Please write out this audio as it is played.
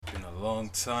Long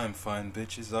time, fine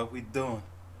bitches. How we doing?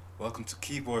 Welcome to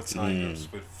Keyboard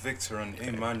Tigers with Victor and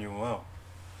Emmanuel.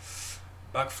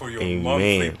 Back for your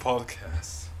monthly Amen.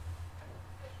 podcast.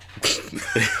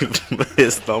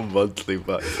 It's not monthly,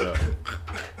 but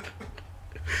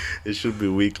it should be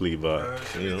weekly. But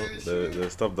the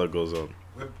stuff that goes on.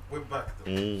 We're back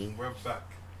though. Mm, We're back.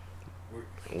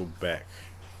 we're back.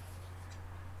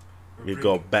 We're We bringing-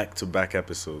 got back-to-back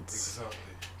episodes. Exactly.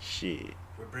 Shit.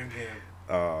 We're bringing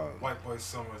Uh. White Boy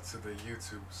Summer to the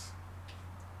YouTubes.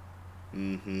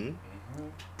 Mhm.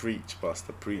 Preach,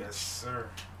 Pastor. Preach. Yes, sir.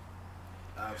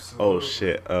 Absolutely. Oh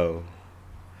shit. Oh.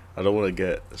 I don't want to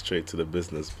get straight to the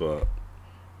business, but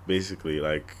basically,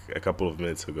 like a couple of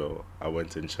minutes ago, I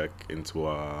went and checked into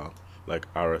our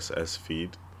RSS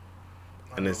feed,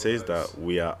 I and know it says what that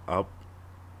we are up.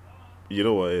 You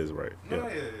know what it is, right? No,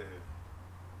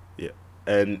 yeah.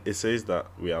 And it says that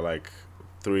we are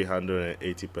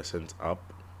 380%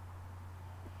 up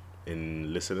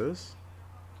in listeners.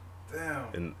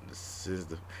 Damn. And this is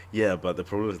but the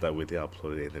problem is that we didn't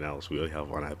upload anything else. We only have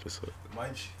one episode.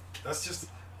 Mind you, that's just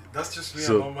me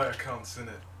So- and all my accounts,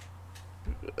 innit?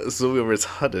 So we're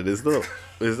retarded. It's not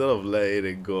instead of letting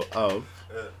it go up,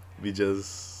 Yeah. we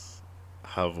just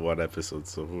have one episode.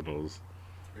 So who knows?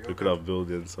 We could have built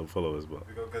in some followers, but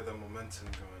We gotta get the momentum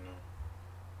going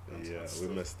on. That's yeah, what's we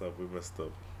up. messed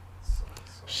up. So-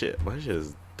 Shit, my shit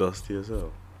is dusty as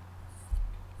hell.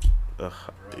 Ugh.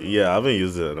 Bro. Yeah, I haven't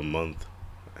used it in a month,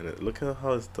 and look at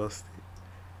how it's dusty.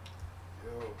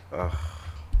 Yo, Ugh.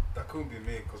 that couldn't be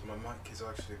me because my mic is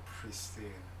actually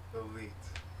pristine, elite.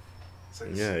 It's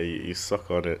like Yeah, you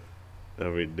suck on it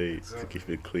every day to Exactly. keep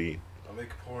it clean. I make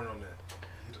porn on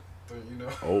it. Don't you know?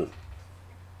 Oh.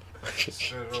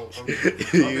 Straight up.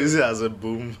 You use it as a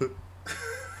boom.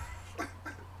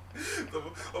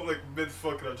 I'm like mid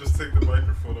fucking. I just take the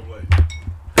microphone. I'm like,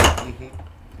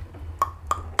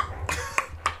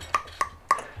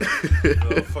 no,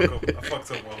 I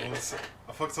fucked up my whole set.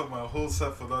 I fucked up my whole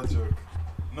set for that joke.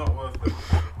 Not worth it.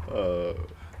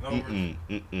 No,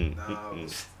 nah, but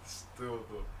still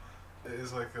though, it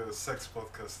is like a sex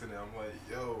podcast, innit? I'm like,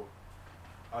 yo,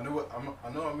 I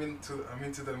know I'm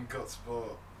into them guts,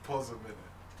 but pause a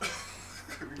minute.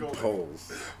 we got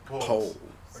Polls. pause. Polls.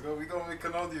 We gotta make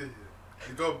an audio here.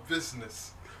 We got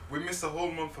business. We missed a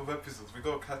whole month of episodes. We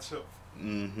gotta catch up.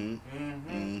 Mm-hmm.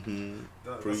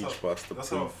 Preach, Pastor. That's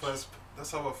Preach.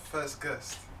 our first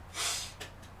guest.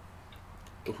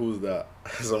 Who's that?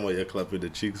 Someone you're clapping the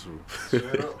cheeks from.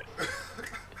 Straight up.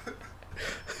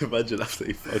 Imagine after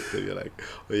you fucked them, you're like,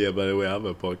 oh yeah, by the way, I have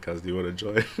a podcast. Do you want to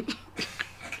join?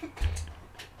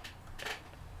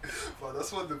 But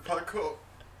that's what they pack up.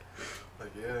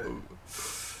 Like, yeah.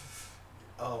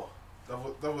 Oh,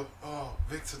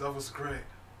 Victor, that was great.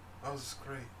 That was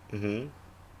great. Mm-hmm.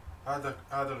 I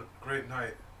had a great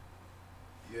night.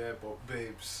 Yeah, but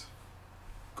babes,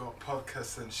 got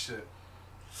podcasts and shit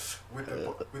with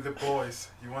the boys.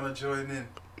 You wanna join in?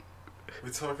 We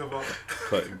talk about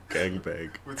Call it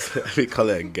gangbang. we We call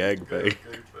it a gangbang.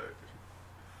 gangbang.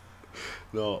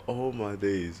 No, oh my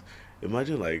days.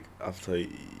 Imagine after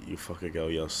you fuck a girl,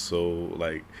 you're so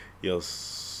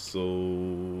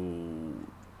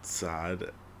sad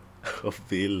of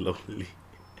being lonely.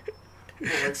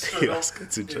 Like straight You up. ask her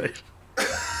to join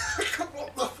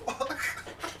What the fuck?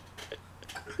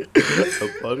 a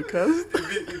podcast.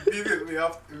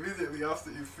 Immediately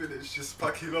after you finish, just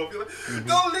packing up. You're like,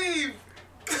 don't leave.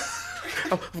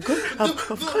 I've got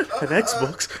an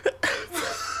Xbox.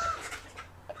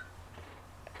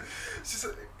 She's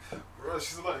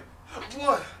like,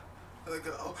 what? And I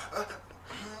go,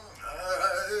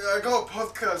 I got a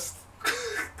podcast.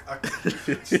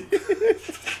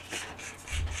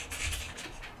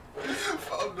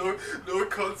 No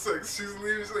context. She's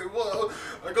leaving. She's like, what?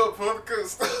 I got a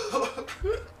podcast.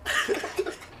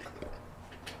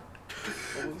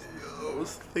 I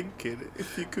was thinking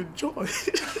if you could join.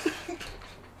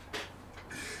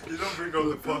 You don't bring up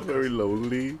the podcast. Very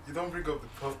lonely. You don't bring up the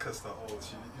podcast at all.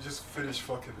 You just finish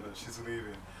fucking her. She's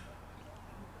leaving.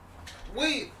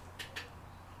 Wait!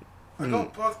 I got a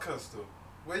podcast though.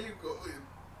 Where you going?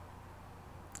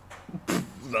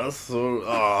 That's so.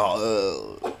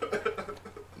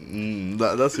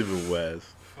 That's even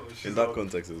worse. Oh, In that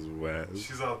context, is worse.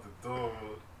 She's out the door.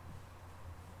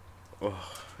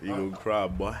 Oh, you gonna cry,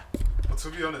 boy. But to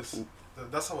be honest,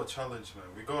 that's our challenge, man.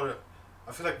 We gotta.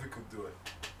 I feel like we could do it.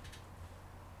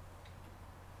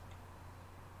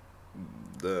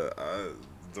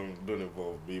 Don't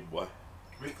involve me, boy.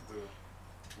 We could do it.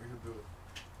 We could do it.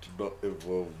 Do not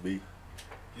involve me.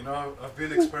 You know, I've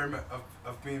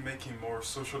been making more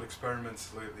social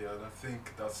experiments lately, and I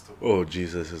think that's the. Oh,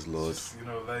 Jesus is Lord. Just, you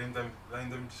know, letting them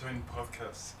join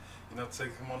podcasts. You know,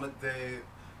 take them on a date,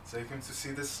 take them to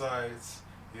see the sights.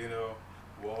 You know,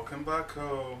 walking back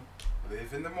home,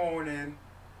 leave in the morning.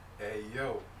 Hey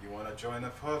yo, you wanna join a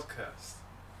podcast?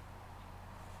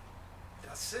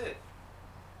 That's it.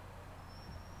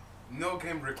 No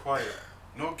game required.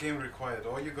 No game required.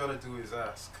 All you gotta do is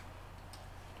ask.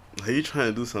 Are you trying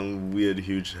to do some weird,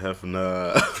 huge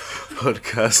Hefner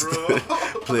podcast? Bro.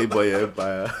 Playboy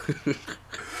Empire.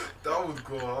 That would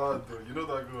go hard though. You know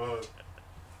that go hard.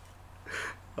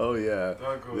 Oh yeah.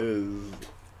 That go. There's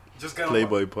Just get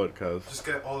Playboy podcast. Just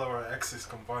get all our exes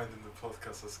combined in the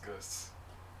podcast as guests.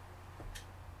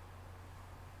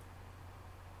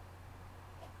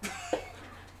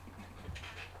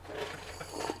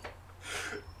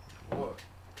 What?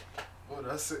 What?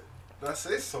 That's it. That's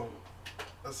it. So.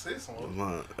 That's it. So.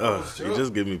 Man, you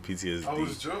just gave me PTSD. I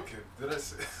was joking. Did I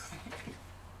say?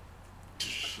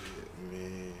 Shit,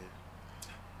 man.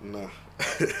 Nah.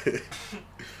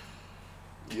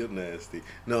 You're nasty.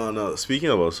 No. Speaking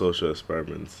about social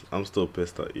experiments, I'm still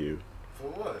pissed at you. For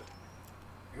what?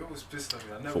 You always pissed at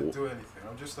me. I never do anything.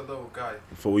 I'm just a little guy.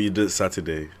 For what you did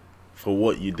Saturday. For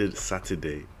what you did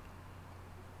Saturday.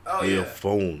 Oh on yeah. your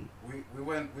phone. We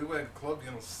went clubbing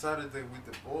on Saturday with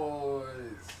the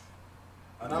boys.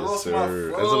 And I Yes, lost sir. my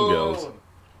And phone. some girls.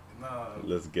 Nah.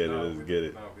 Let's get it. Let's get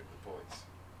it. Nah, with the boys.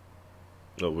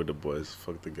 No, with the boys.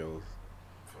 Fuck the girls.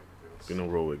 Fuck the girls. We don't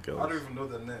roll with girls. I don't even know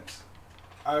their names.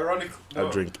 Ironically, no,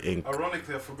 I drink ink.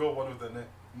 Ironically, I forgot one of their names.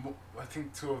 I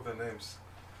think two of their names.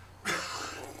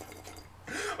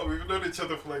 And we've known each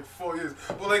other for like 4 years.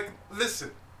 But like,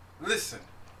 listen.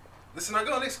 I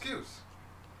got an excuse.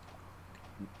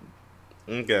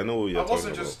 Okay, I know what you're I talking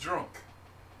wasn't about. just drunk.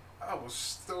 I was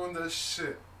stoned as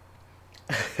shit.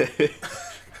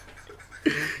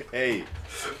 Hey,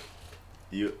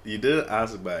 you didn't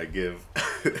ask, but I give.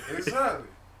 Exactly.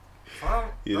 Fam,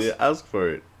 You didn't ask for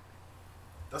it.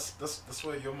 That's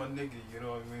why you're my nigga. You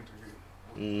know what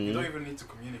I mean? You don't even need to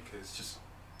communicate. It's just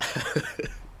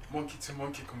monkey to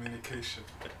monkey communication.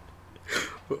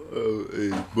 Oh,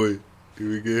 hey, boy, can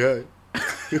we get high?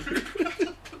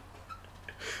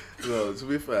 No, to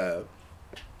be fair,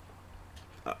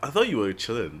 I thought you were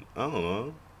chilling. I don't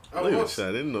know. I thought you were chilling.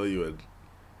 I didn't know you were.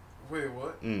 Wait,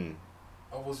 what? I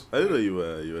didn't know you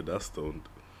were that stoned.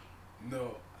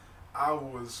 No, I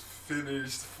was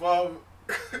finished, fam.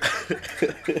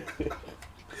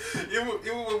 even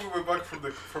when we were back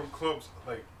from clubs,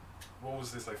 like, what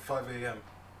was this, like 5 a.m.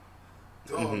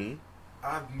 Dog,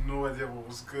 I had no idea what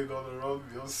was going on around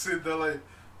me. I was sitting there like,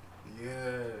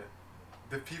 yeah,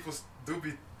 the people do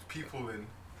be people in.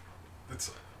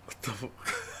 It's What the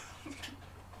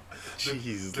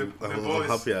Jeez, the I'm boys,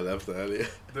 happy I left earlier.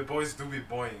 The boys do be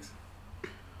boings.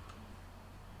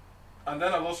 And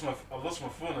then I lost my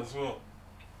phone as well.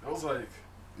 I was like,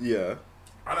 Yeah.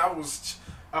 and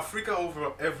I freak out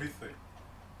over everything.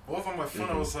 But over my phone,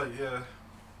 I was like, yeah,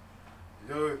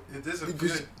 yo, it disappeared.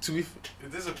 Because to be,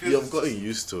 It disappeared. you've gotten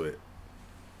used to it.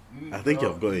 I think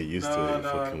you've gotten used to it.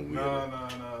 Fucking weird. No.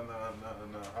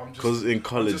 Because in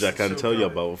college, I can tell you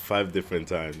about 5 different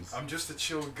times. I'm just a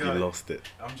chill guy. You lost it.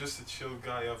 I'm just a chill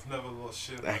guy. I've never lost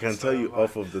shit. I can tell you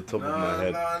off of the top of my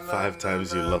head 5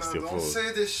 times you lost your phone. Don't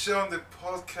say this shit on the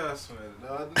podcast, man.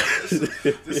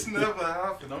 This never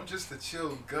happened. I'm just a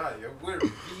chill guy. I wear a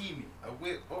beanie. I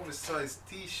wear oversized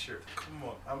t-shirt. Come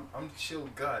on, I'm a chill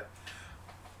guy.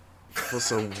 For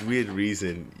some weird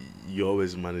reason, you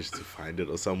always manage to find it,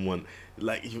 or someone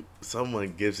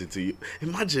gives it to you.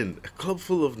 Imagine a club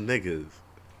full of niggas,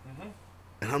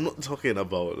 and I'm not talking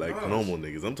about like normal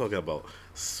niggas. I'm talking about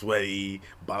sweaty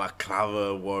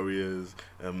balaclava warriors,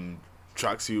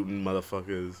 tracksuit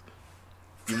motherfuckers.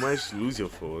 You might lose your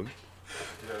phone,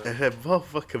 and that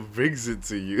motherfucker brings it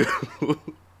to you.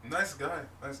 Nice guy.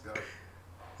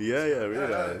 Yeah,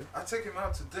 really. I take him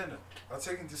out to dinner. I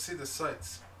take him to see the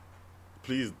sights.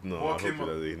 Please, no. I hope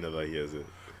that he never hears it.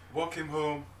 Walk him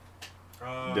home.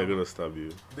 They're gonna stab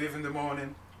you. Leave in the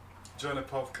morning. Join a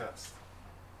podcast.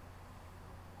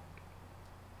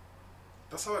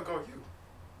 That's how I got you.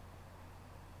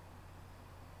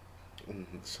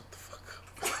 Shut the fuck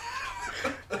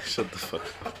up. Shut the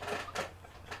fuck up.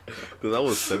 Because I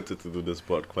was tempted to do this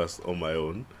podcast on my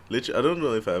own. Literally, I don't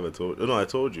know if I ever told you. No, I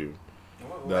told you.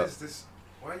 Why is this?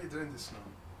 Why are you doing this now?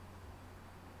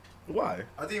 Why?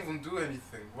 I didn't even do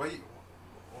anything. Why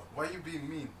you being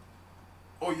mean?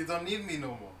 Oh, you don't need me no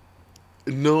more.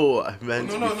 No, I meant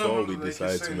before we like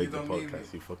decided to make the you don't need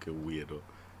podcast. You fucking weirdo.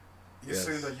 You're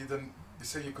saying that you don't. You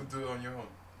say you could do it on your own.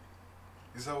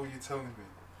 Is that what you're telling me?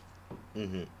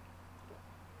 Mhm.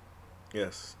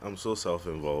 Yes, I'm so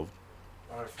self-involved.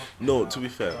 Alright, fuck. No, Nah, to be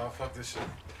fair, nah, fuck this shit.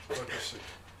 Fuck this shit.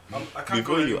 I can't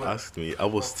before go you anywhere. asked me, I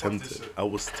was Fuck this tempted. shit. I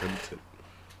was tempted.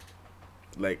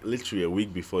 Like literally a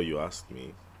week before you asked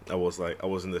me, I was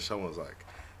in the shower. I was like,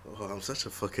 "Oh, I'm such a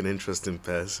fucking interesting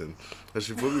person. I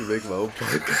should probably make my own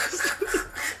podcast."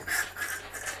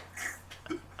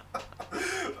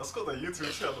 Let's got that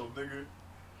YouTube channel, nigga.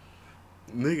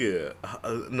 Nigga,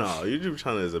 no, YouTube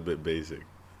channel is a bit basic.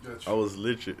 Yeah, I was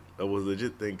legit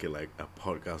thinking like a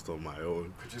podcast on my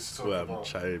own, could just talk where I'm about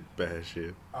trying bare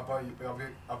shit about you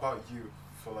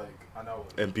for like an hour.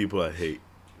 and people I hate.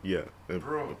 Yeah, and,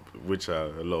 Bro. which are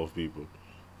a lot of people.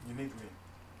 You need me.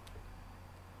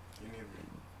 You need me.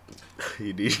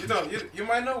 You need. You don't. You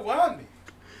might not want me,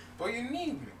 but you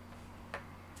need me.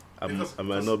 I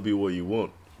might not be what you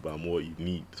want, but I'm what you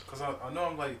need. Cause I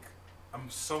know I'm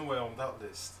somewhere on that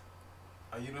list,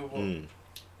 and you know what?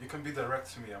 You can be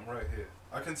direct to me. I'm right here.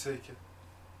 I can take it.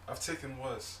 I've taken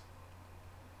worse.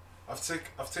 I've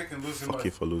taken losing Fuck my.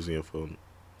 you for losing your phone.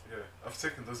 Yeah, I've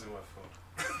taken losing my phone.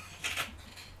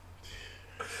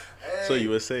 So Hey, you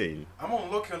were saying? I'm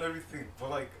unlucky on everything, but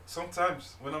like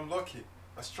sometimes when I'm lucky,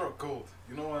 I struck gold.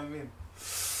 You know what I mean?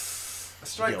 I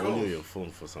strike You're gold. only on your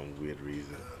phone for some weird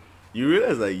reason. You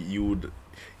realize that you would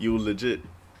legit,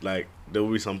 like, there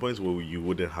will be some points where you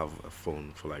wouldn't have a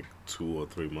phone for like 2 or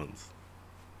 3 months.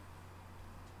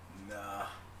 Nah.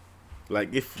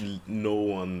 Like if no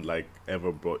one like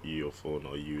ever brought you your phone,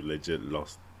 or you legit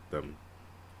lost them.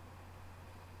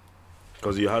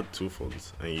 Because you had 2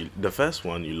 phones, and the first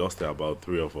one you lost it about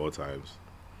 3 or 4 times,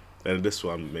 and this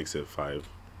one makes it 5.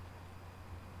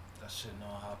 That shit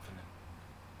not happening.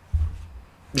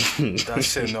 That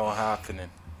shit not happening.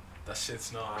 That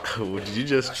shit's not happening. What did you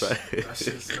just try? That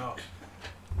shit's not.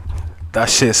 That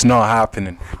shit's not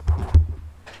happening.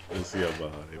 We'll see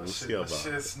about it. We'll see about That it.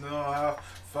 shit's not happening.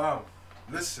 Fam,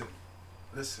 listen.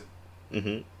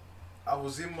 Mhm. I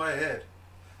was in my head.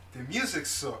 The music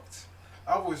sucked.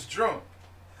 I was drunk.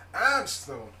 I'm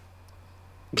stoned.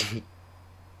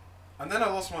 And then I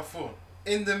lost my phone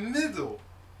in the middle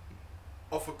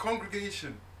of a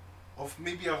congregation of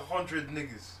maybe 100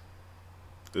 niggas.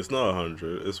 It's not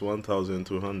 100. It's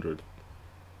 1,200.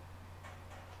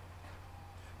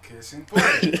 Case in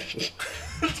point.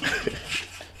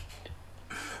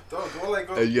 Dog, all I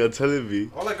got. And you're telling me?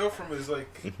 All I got from it is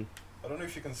like, I don't know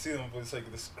if you can see them, but it's like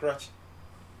the scratch.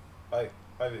 Hi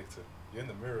Victor. You're in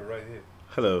the mirror right here.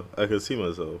 Hello, I can see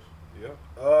myself. Yeah.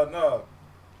 No.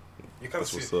 You can't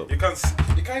That's see. what's up.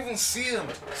 You can't even see him.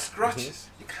 Scratches.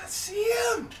 You can't see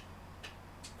him,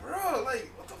 bro.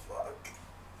 Like what the fuck?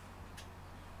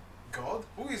 God,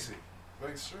 who is he?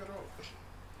 Like straight up.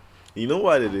 You know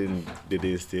why they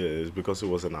didn't steal it? It's because it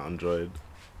was an Android.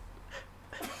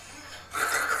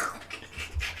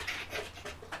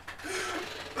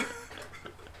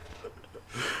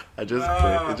 It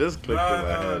just clicked in my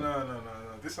head. No.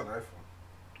 This is an iPhone.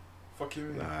 Fuck you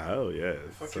mean? Nah, oh yeah,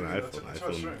 it's an Fucking iPhone. that's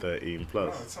iPhone right. 13 No,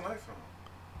 plus. it's an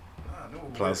iPhone. Nah, no.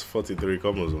 Plus 43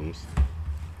 chromosomes.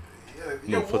 Yeah,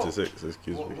 No, 46,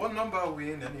 excuse me. What number are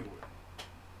we in anyway?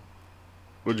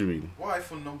 What do you mean? What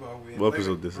iPhone number are we in? What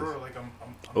episode this bro, is? Like I'm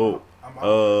Oh, I'm out. I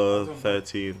don't know.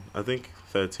 13. I think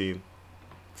 13.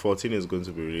 14 is going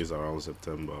to be released around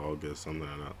September, August, something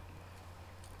like that.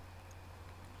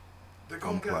 They're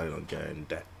I'm gonna planning on getting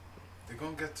that. They're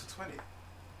gonna get to 20.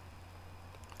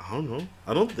 I don't know.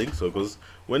 I don't think so, because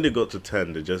when they got to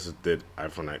 10, they just did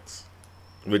iPhone X,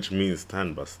 which means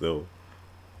 10, but still.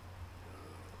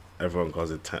 Everyone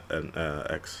calls it 10,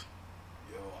 X.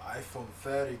 Yo, iPhone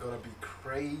 30 gonna be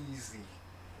crazy.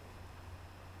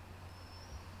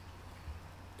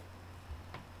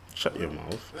 Shut your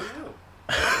mouth. Yeah,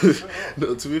 straight up.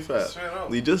 No, to be fair, Straight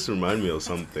up. you just remind me of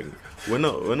something. When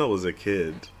I was a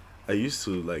kid, I used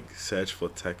to like search for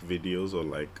tech videos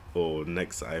or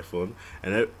next iPhone,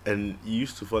 and you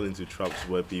used to fall into traps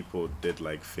where people did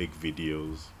like fake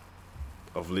videos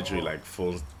of literally like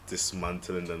phones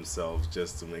dismantling themselves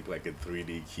just to make like a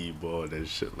 3D keyboard and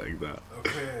shit like that.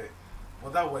 Okay.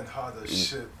 Well, that went hard as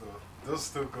shit though. Those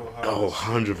still go hard. Oh, as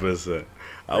shit. 100%.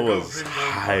 I They gotta was bring them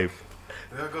hyped. back.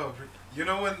 They gotta bring- You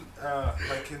know when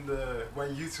like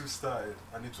when YouTube started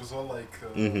and it was all like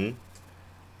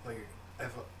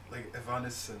like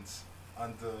Evanescence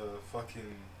and the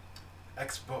fucking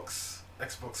Xbox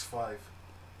 5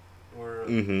 or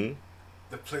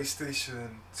the PlayStation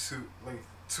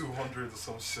 200 or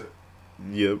some shit.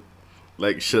 Yep.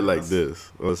 Like shit like That's-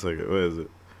 this. 1 second. Where is it?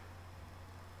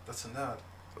 That's an ad.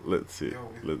 Let's see. Yo,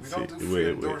 we Let's don't see. do free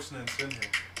Wait. endorsements in here.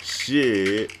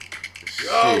 Shit.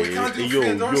 Yo, we can't do free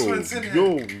endorsements in here.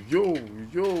 Yo.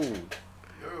 Yo,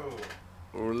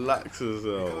 Relax We could have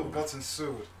yourself. gotten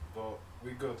sued, but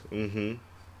we good. Mhm.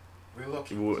 We're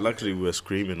lucky. Luckily, we were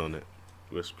screaming on it.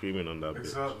 We were screaming on that bitch.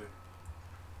 Exactly.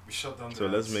 We shut down the So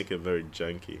let's ads. make it very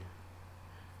janky.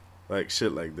 Like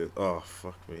shit like this. Oh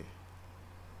fuck me.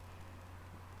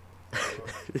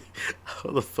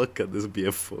 How the fuck can this be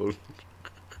a phone?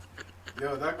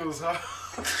 Yo, that goes hard.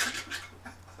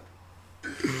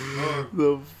 Bro,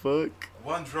 The fuck?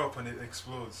 one drop and it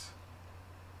explodes.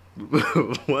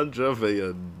 One drop and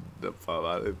you're the pop.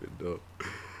 I don't even know.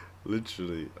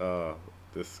 Literally.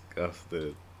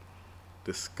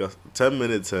 Disgusted. 10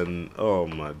 minutes and oh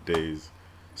my days.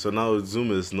 So now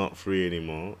Zoom is not free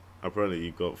anymore. Apparently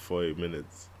you got 40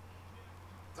 minutes.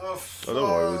 Oh, fuck. Oh, don't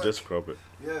worry, we'll just crop it.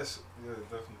 Yes, yeah,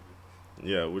 definitely.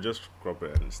 Yeah, we'll just crop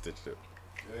it and stitch it.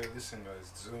 Yeah, listen,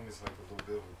 guys, Zoom is like a little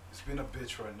bit. It's been a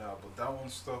bitch right now, but that won't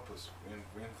stop us.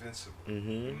 We're invincible.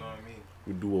 You know what I mean?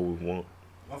 We do what we want.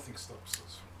 Nothing stops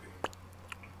us from being.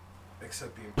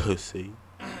 Except being. Pussy.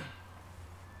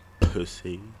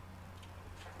 Pussy.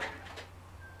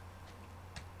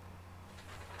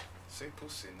 Say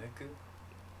pussy, nigga.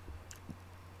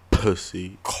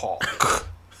 Pussy. Cock.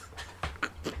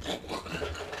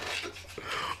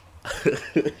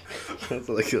 Sounds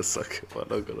like a sucker,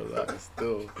 but I'm not gonna lie.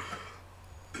 Still.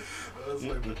 It's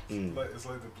like it's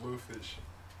like the bluefish.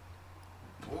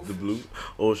 The blue?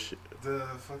 Oh shit. The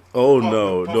fuck. Oh the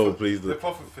no, puffer, no, please. The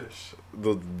puffer fish.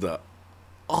 The.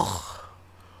 Oh.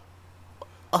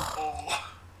 Oh.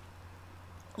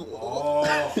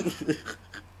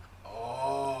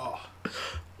 Oh.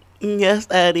 Yes,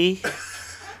 Eddie.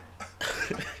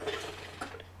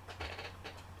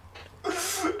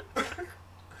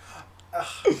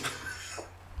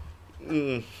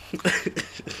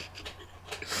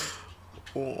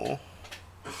 Oh.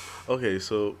 Okay,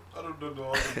 so I don't know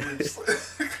all the names.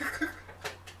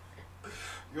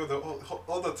 Yo,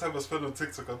 all the time I spent on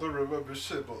TikTok, I don't remember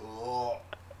shit, but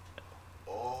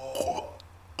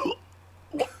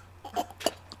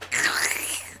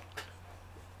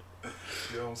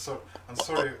Yo, I'm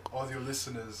sorry, audio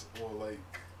listeners or like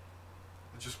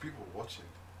just people watching.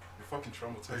 You're fucking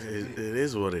traumatizing me. it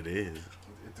is what it is.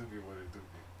 It do be what it do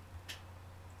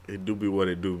be. It do be what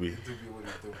it do be. It do be what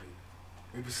it do be.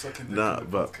 We be sucking dick Nah, in the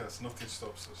but- podcast. Nothing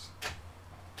stops us.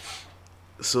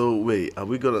 So wait, are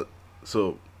we gonna?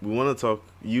 So we want to talk.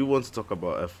 You want to talk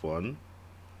about F1,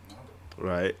 No,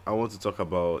 right? I want to talk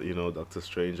about Doctor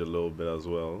Strange a little bit as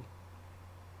well.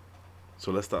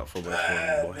 So let's start from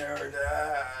F1, boy. Nerd,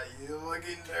 you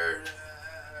fucking nerd.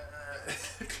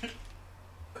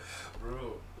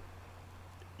 Bro.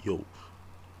 Yo,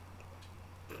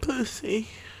 pussy.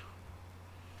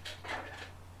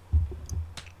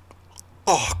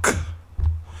 Fuck.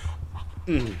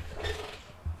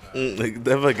 It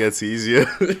never gets easier.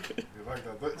 You like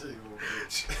that, don't you, you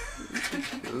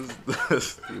little bitch?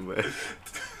 That's too bad. I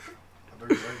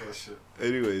don't even like that shit.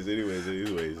 Anyways. I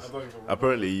don't even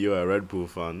Apparently, you're a Red Bull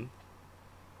fan.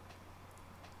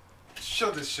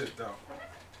 Shut this shit down.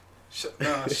 Shut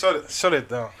it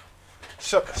down.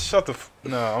 Shut the.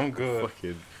 Nah, I'm good.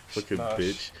 Fucking Nah,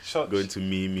 bitch. Shut. Going to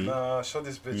Mimi. Nah, shut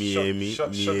this bitch. Miami,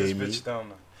 Shut this Miami. bitch down.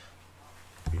 Now.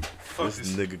 Fuck This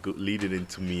this. nigga leading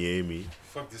into Miami.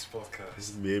 Fuck this podcast. This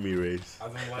is Miami race. I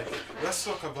don't like it. Let's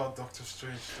talk about Doctor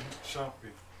Strange, shall we?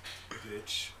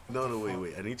 Bitch. No,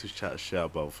 wait. I need to chat shit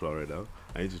about Florida.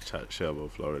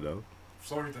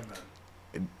 Florida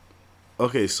man.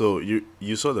 Okay, so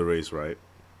you saw the race, right?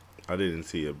 I didn't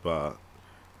see it, but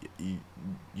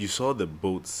you saw the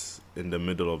boats in the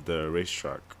middle of the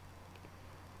racetrack,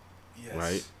 Yes.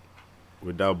 right?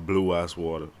 With that blue ass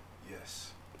water.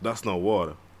 Yes. That's not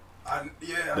water.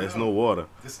 Yeah. There's I know. no water.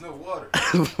 There's no water.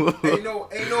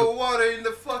 ain't no water in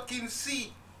the fucking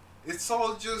sea. It's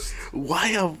all just.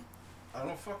 Why are I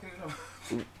don't fucking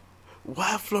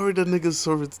know. Florida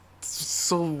niggas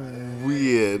so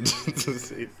weird to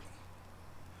say?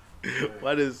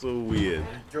 Why is so weird?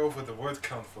 Go over the word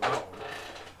count for that one.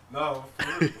 No,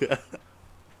 for real.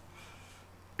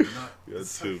 Nah, You're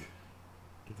it's too.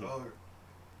 dog,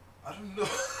 I don't know.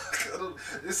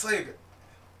 It's like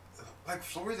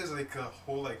Florida's like a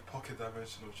whole like pocket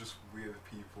dimension of just weird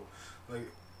people.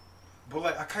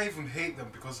 But I can't even hate them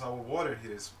because our water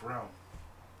here is brown.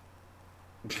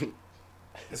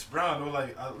 It's brown, or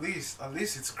at least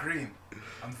it's green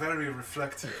and very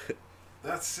reflective.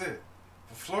 That's it.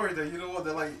 For Florida, you know what?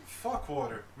 They're like, fuck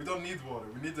water. We don't need water.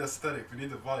 We need the aesthetic. We need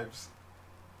the vibes.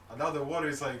 And now the water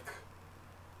is like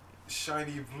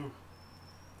shiny blue,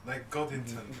 like God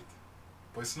intended.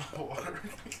 But it's not water.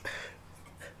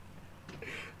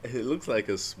 It looks like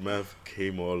a Smurf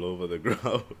came all over the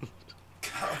ground.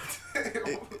 God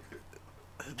damn.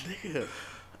 Nigga,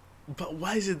 But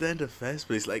why is it there in the first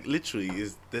place? Like, literally,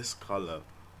 is this color?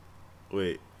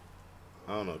 Wait,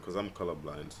 I don't know, because I'm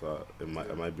colorblind, so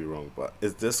I might be wrong. But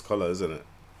it's this color, isn't it?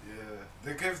 Yeah,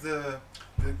 they gave the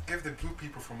blue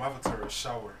people from Avatar a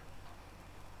shower.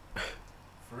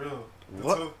 For real.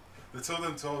 What? They told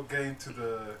them to all get into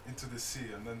the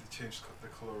sea, and then they changed the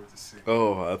color of the sea.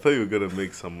 Oh, I thought you were gonna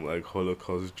make some like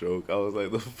Holocaust joke. I was like,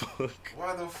 the fuck?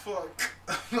 Why the fuck?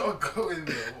 I'm not going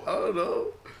there. I don't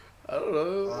know.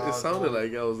 It sounded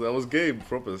like I was getting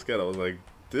proper scared. I was like,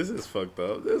 this is fucked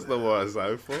up. This is not what I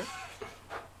signed for.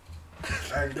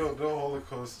 Hey, no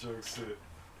Holocaust jokes here.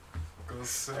 Go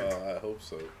sick. I hope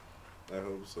so.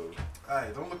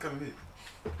 Hey, don't look at me.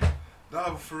 Nah,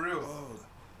 but for real.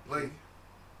 Like,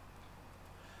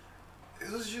 it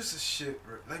was just a shit.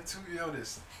 Like, to be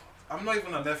honest, I'm not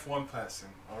even an F1 person.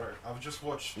 Alright, I just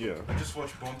watched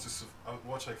Born to I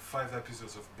watched like 5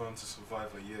 episodes of Born to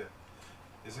Survive a year.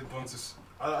 Is it Born to?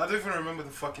 I don't even remember the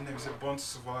fucking name. Is it Born to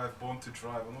Survive, Born to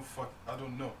Drive? I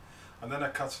don't know. And then I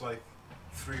catch like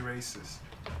 3 races.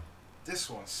 This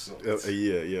one sucked.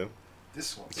 Yeah.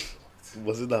 This one sucked.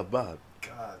 Was it that bad?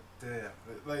 God damn.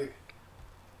 Like,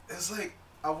 it's like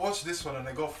I watched this one and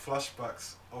I got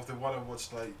flashbacks of the one I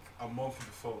watched like a month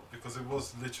before, because it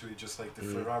was literally just like the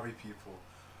Ferrari people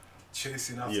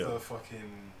chasing after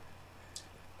fucking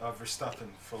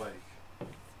Verstappen for like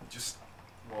just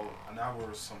an hour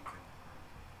or something.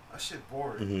 That shit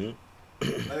boring.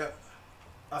 Like,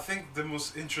 I think the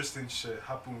most interesting shit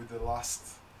happened with the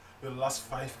last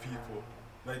 5 people.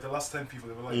 Like the last 10 people,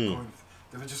 they were like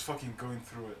they were just fucking going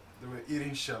through it. They were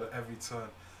eating shit at every turn.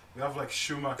 We have like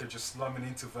Schumacher just slamming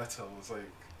into Vettel. It's like,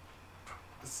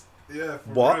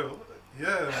 for real.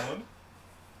 Yeah, man.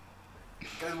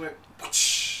 Guys went,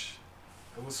 whoosh.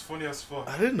 It was funny as fuck.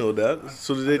 I didn't know that.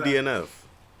 So did they DNF?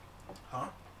 Huh?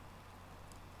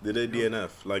 Did they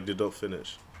DNF? Like, did not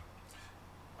finish?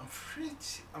 I'm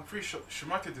pretty sure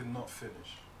Schumacher did not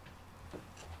finish.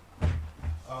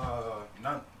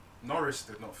 Norris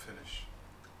did not finish.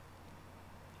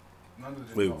 Nando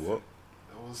did Wait, not what?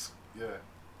 It was,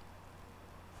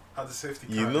 had the safety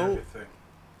car and everything.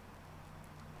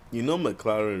 You know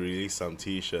McLaren released some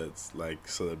T-shirts like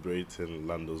celebrating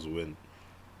Lando's win.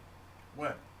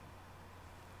 When?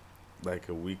 Like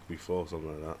a week before,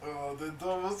 something like that. Oh, the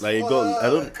dumb was like it got. I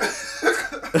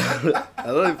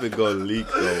don't know if it got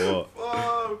leaked or what.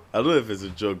 Fuck. I don't know if it's a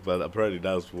joke, but apparently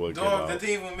that's what came out. They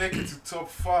didn't even make it to top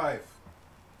 5.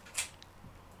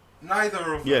 Neither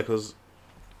of them. Yeah, because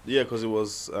it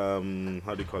was how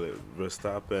do you call it?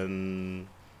 Verstappen,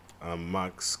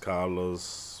 Max,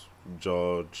 Carlos,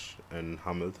 George, and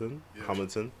Hamilton.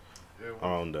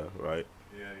 Around there, right?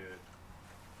 Yeah.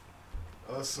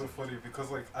 That was so funny because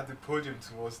like at the podium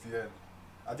towards the end,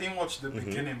 I didn't watch the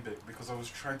beginning bit because I was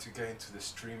trying to get into the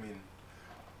streaming.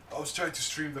 I was trying to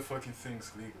stream the fucking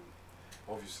things legally,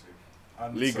 obviously.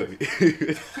 And legally.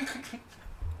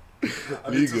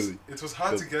 Legally. It was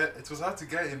hard to get. It was hard to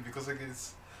get in because like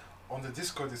it's on the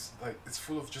Discord. It's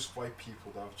full of just white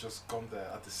people that have just gone there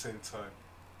at the same time.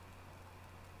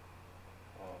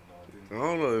 Oh no, I didn't. I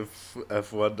don't know if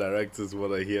F1 directors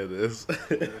want to hear this.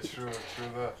 Yeah, true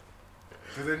that.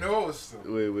 Do they know us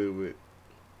though? Wait.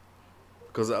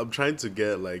 Because I'm trying to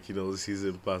get like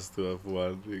season pass to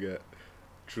F1. You get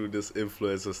through this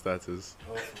influencer status.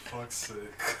 Oh, for fuck's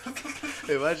sake!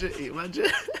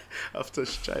 Imagine after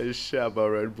trying to share about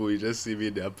Red Bull, you just see me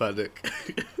in their panic.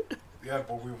 Yeah,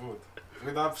 but we would.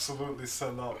 We'd absolutely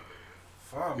sell out.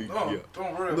 Fam, no,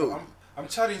 don't worry. No. I'm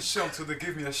chatting shit until they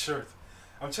give me a shirt.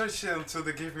 I'm chatting shit until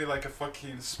they give me like a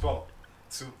fucking spot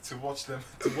to watch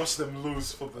them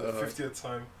lose for the 50th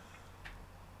time.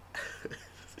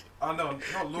 I know,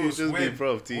 not lose. You just win. be in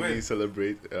front of TV, win.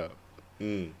 celebrate. Yeah.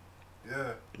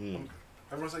 Yeah.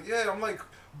 Everyone's like, yeah. I'm like,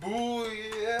 boo,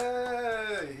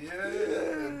 yeah,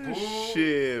 boo.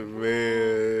 Shit,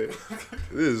 man.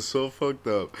 This is so fucked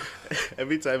up.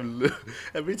 Every time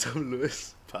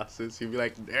Lewis passes, he'll be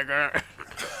like, nigger.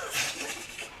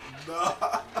 Nah.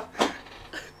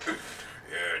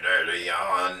 You're dirty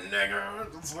young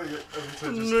nigger. It's like every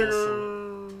time just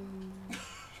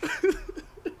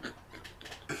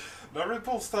Now Red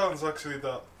Bull stands actually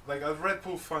that are Red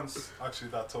Bull fans actually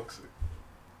that toxic?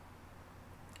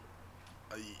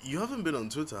 You haven't been on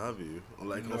Twitter, have you? Or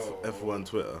like No. F1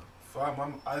 Twitter? Fam,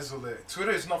 I'm isolated.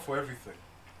 Twitter is not for everything.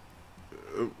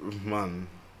 Man.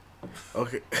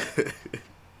 Okay.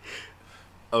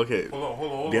 Okay.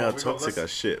 Hold on. They are toxic as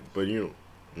shit, but we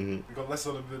got less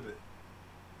than a minute.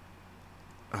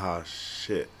 Ah,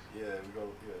 shit. Yeah, we got.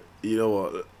 You know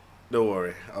what? Don't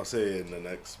worry. I'll say it in the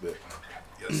next bit.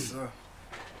 Yes, sir.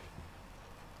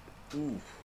 Ooh.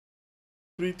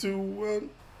 3, 2, 1.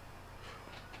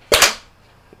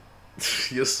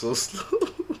 You're so slow.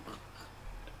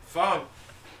 Fam,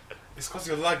 it's cause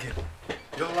you're lagging.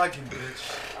 You're lagging,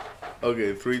 bitch.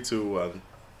 Okay, 3, 2, 1.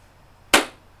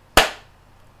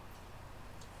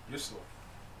 You're slow.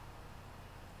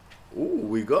 Ooh,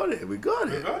 we got it. We got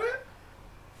You it. got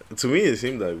it? To me, it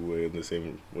seemed like we're in the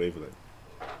same wavelength.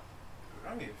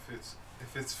 I mean,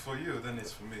 if it's for you, then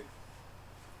it's for me.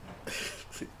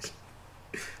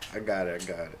 I got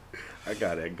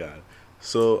it.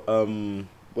 So,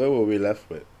 where were we left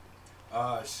with?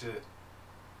 Ah, shit.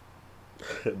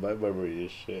 My memory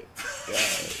is shit.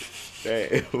 God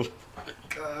damn.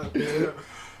 God damn.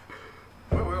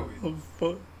 Where were we? Oh,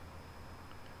 fuck.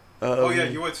 Oh yeah,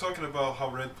 you were talking about how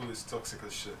Red Bull is toxic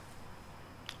as shit.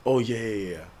 Oh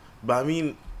yeah. But I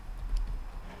mean,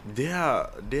 they are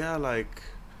like,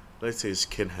 let's say,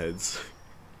 skinheads,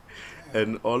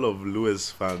 and all of Lewis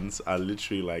fans are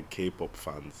literally like K-pop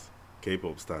fans,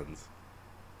 K-pop stans.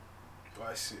 Oh,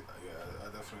 I see. Yeah, I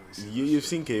definitely see. You've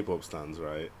seen K-pop stans,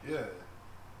 right? Yeah.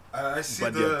 I see.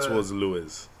 But yeah, towards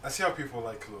Lewis. I see how people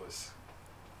like Lewis.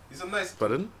 He's a nice.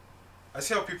 Pardon? I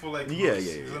see how people like Yeah. Lewis.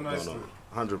 He's a nice dude.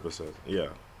 100%. Yeah.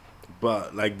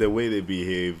 But like the way they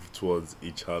behave towards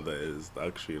each other is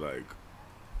actually like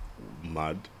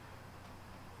mad.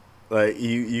 Like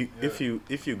you Yeah.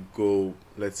 if you go,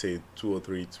 let's say, 2 or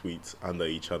 3 tweets under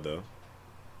each other,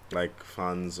 like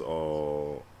fans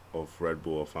or of Red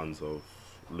Bull or fans of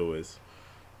Lewis,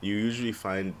 you usually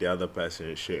find the other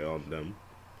person shit on them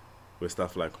with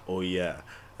stuff like, oh yeah,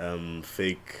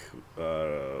 fake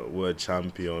world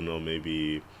champion, or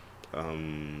maybe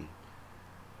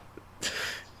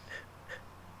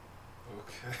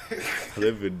Okay. I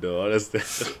don't even know, honestly.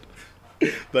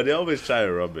 But they always try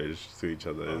rubbish to each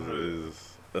other.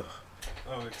 That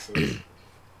makes sense.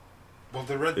 Well,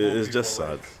 the Red Bull It's people, just sad.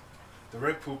 like, the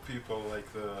Red Bull people, like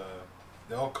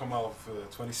they all come out of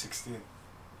 2016.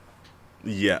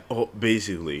 Yeah, oh,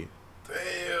 basically.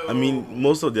 Damn. I mean,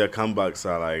 most of their comebacks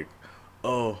are like,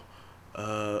 oh,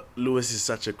 Lewis is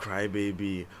such a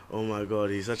crybaby. Oh my God,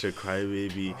 he's such a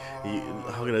crybaby.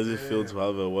 How does it feel to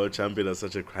have a world champion that's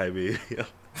such a crybaby?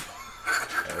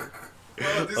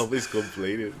 Always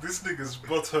complaining. This nigga's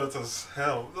butt hurt as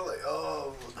hell. They're like,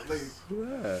 oh, like,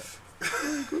 Yeah.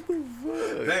 Like, what the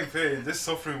fuck? they ain't paying. They're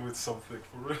suffering with something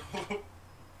for real.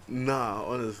 Nah,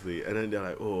 honestly. And then they're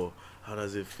like, oh, how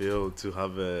does it feel to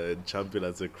have a champion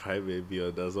that's a crybaby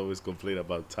or does always complain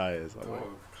about tires? I'm like, Dog,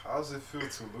 how does it feel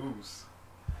to lose?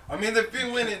 I mean, they've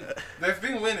been winning.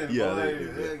 Yeah, but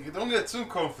like, they- you don't get too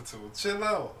comfortable. Chill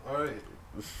out, alright?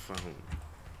 fam,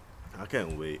 I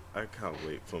can't wait. I can't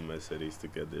wait for Mercedes to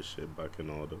get this shit back in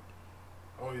order.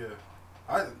 Oh yeah,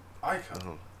 I can.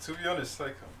 Uh-huh. To be honest, I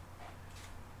can.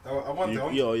 I want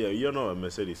the You're not a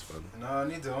Mercedes fan. No, I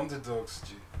need the underdogs,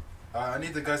 G. I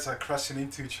need the guys that are crashing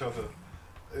into each other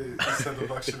instead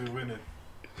of actually winning.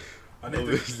 I need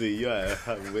Obviously, you're a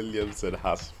Williams and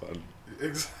Haas fan.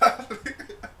 exactly.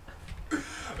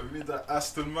 We need that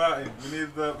Aston Martin. We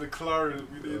need that McLaren.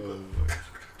 We need that.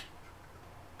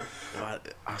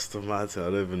 But Aston Martin, I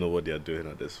don't even know what they're doing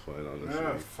at this point, honestly.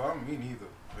 Yeah, fam. Me neither.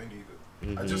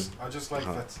 I just like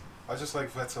I just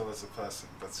like Vettel as a person.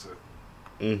 That's it.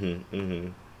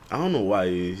 I don't know why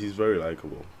he's very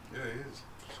likable. Yeah, he is.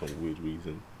 For some weird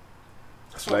reason.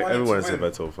 That's why I Like want him everyone's to a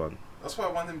win. Vettel fan. That's why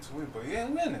I want him to win, but he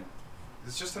ain't winning.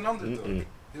 It's just an underdog.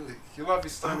 He'll have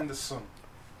his time in the sun.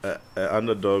 An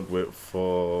underdog with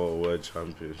 4 world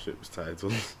championships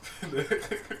titles.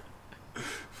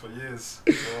 For years.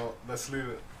 Well, let's leave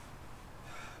it.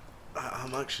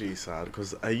 I'm actually sad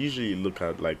because I usually look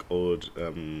at like old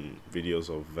videos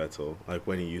of Vettel, like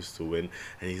when he used to win,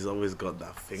 and he's always got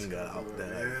that finger out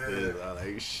there. Yeah. I'm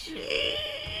like, shit.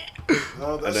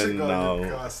 No, that And shit then got now- you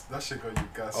gassed. That shit got you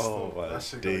gassed. Oh, though. my That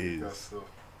shit got you days. gassed. Though.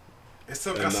 It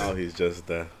still And gasses. now he's just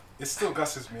there. It still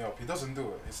gasses me up. He doesn't do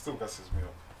it. It still gasses me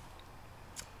up.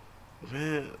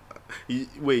 Man,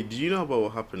 wait, do you know about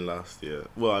what happened last year?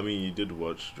 Well, I mean, you did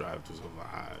watch Drive to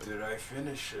Survive. Did I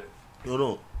finish it?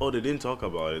 No. Oh, they didn't talk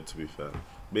about it, to be fair.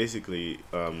 Basically,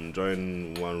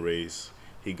 during one race,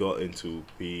 he got into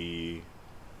P2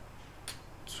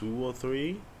 or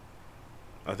 3?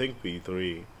 I think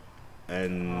P3.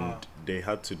 And they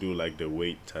had to do like the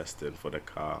weight testing for the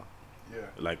car, Yeah.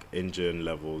 like engine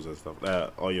levels and stuff,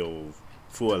 or your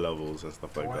fuel levels and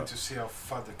stuff I like wanted that. to see how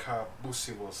fat the car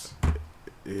Bussy was.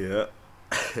 Yeah.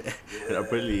 And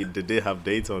apparently, they did have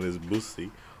data on his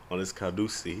Bussy, on his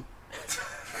Caduci.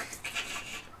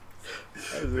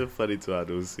 It's really funny to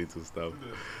Caduci to stuff.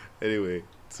 Anyway,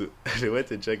 they went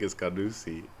to check his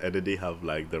Caduci, and then they have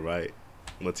like the right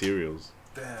materials.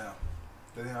 Damn.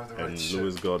 They didn't have the right And shit.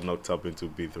 Lewis got knocked up into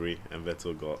P3, and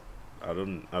Vettel got, I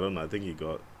don't know, I think he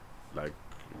got like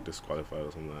disqualified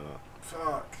or something like that.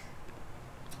 Fuck.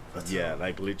 Yeah,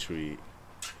 like literally,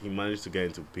 he managed to get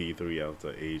into P3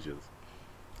 after ages.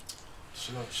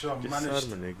 Should have Just managed.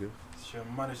 sad, my nigga. Should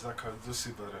have managed that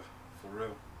Carducci better, for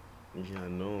real. Yeah,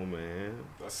 no, man.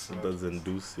 That's Doesn't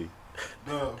Ducey.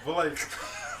 No, but like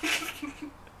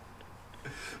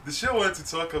the shit I wanted to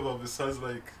talk about besides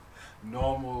like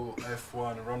normal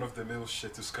F1 run of the mill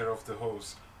shit to scare off the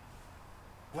host.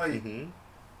 Like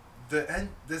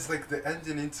there's like the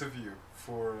ending interview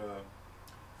for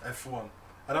F1,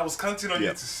 and I was counting on you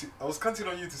to see. I was counting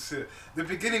on you to see it. The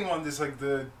beginning one, there's like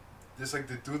the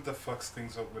dude that fucks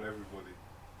things up with everybody.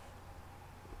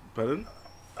 Pardon?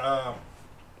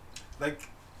 Like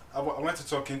I went to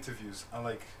talk interviews, and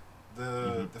like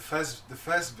the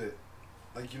first bit,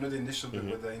 like you know the initial bit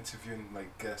where they're interviewing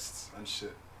like guests and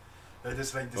shit. Like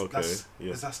there's like this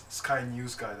there's that Sky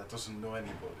News guy that doesn't know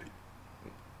anybody.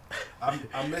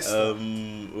 I missed that.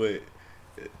 Wait,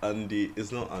 Andy.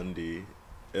 It's not Andy.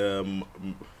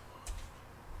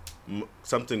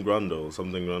 Something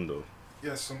Grando.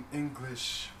 Yeah, some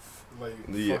English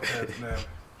fuckhead name.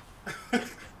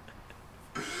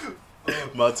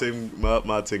 Martin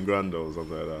Grando or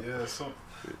something like that. Yeah,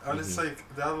 and it's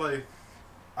like that. Like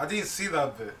I didn't see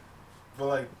that bit, but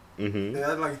like it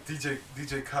had like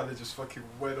DJ Khaled just fucking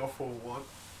went off on one.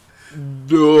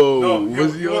 No,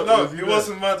 he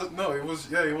wasn't mad. No, it was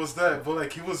he was there, but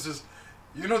like he was just,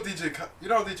 you know how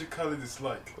DJ Khaled is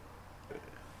like.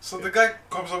 So the guy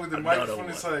comes up with the microphone.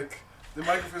 It's like the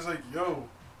microphone's like, "Yo,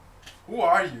 who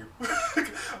are you?"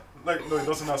 Like no, he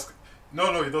doesn't ask.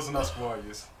 No, he doesn't ask who are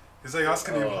you. He's like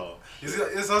asking him.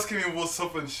 He's asking him what's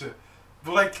up and shit.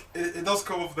 But like it does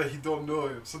come up that he don't know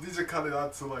him. So DJ Khaled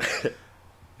had to like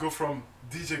go from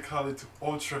DJ Khaled to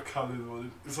Ultra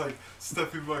Khaled. It's like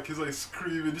stepping back. He's like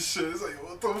screaming shit. It's like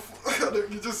what the fuck?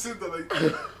 You just sit there like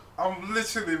I'm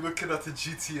literally looking at the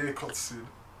GTA cutscene.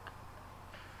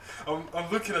 I'm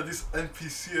looking at this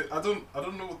NPC. I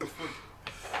don't know what the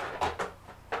fuck.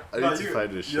 I need to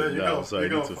find this shit. Yeah, I'm sorry. I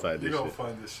need to find this shit. You gotta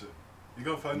find this shit. You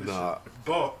gotta find this shit.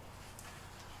 But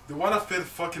the one I paid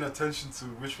fucking attention to,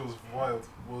 which was wild,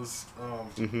 was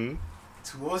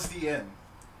towards the end.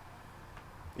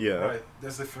 Yeah. Right.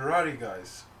 There's the Ferrari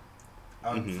guys,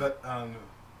 and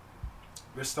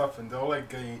Verstappen. They're all like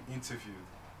getting interviewed,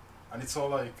 and it's all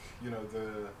like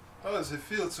how does it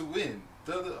feel to win?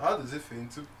 How does it feel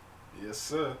to? Yes,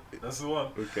 sir. That's the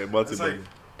one. Okay, Martin. It's like,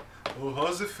 oh, how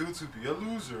does it feel to be a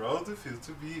loser? How does it feel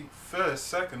to be first,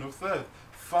 second, or third?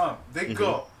 Fam, they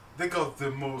got the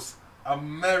most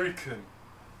American,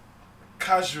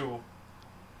 casual,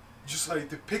 just like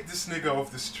they picked this nigga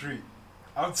off the street.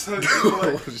 I'm telling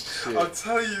you, I'm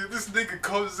telling you, this nigga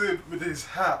comes in with his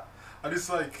hat, and it's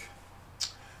like,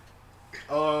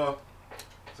 yo,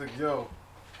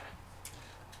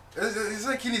 it's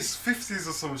like in his 50s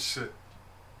or some shit.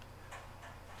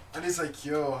 And he's like,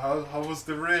 yo, how was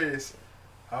the race?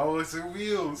 How was the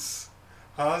wheels?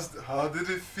 How did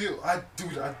it feel? I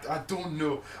don't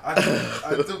know. I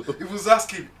don't. It was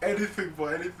asking anything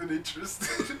but anything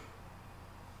interesting.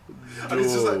 And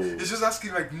it's just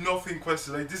asking like nothing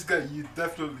questions. Like this guy, he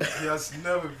has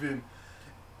never been.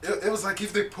 It was like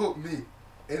if they put me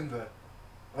in there,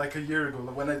 like a year ago,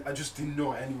 like when I just didn't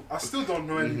know anyone. I still don't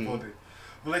know anybody.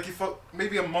 But like if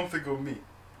maybe a month ago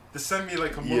they sent me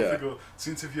like a month ago to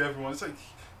interview everyone. It's like,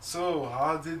 so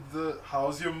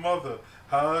how's your mother?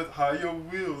 How are your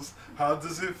wheels? How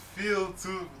does it feel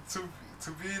to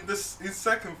be in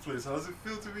second place? How does it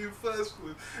feel to be in first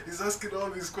place? He's asking all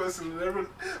these questions, and everyone,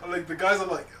 like the guys are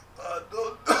like, I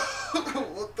don't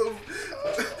know.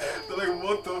 They're like,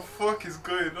 what the fuck is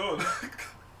going on?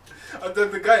 And then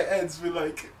the guy ends with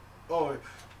like, oh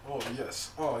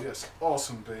yes,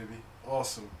 awesome baby,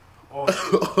 awesome.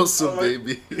 Awesome,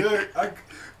 baby. Yeah,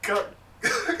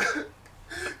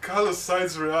 Carlos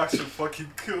Sainz's reaction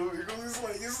fucking killed me because it's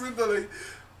like he's sitting there like,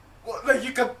 what? Like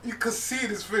you can see in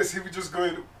his face. He was just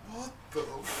going, what the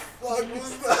fuck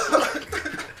was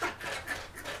that?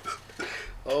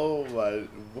 Oh my,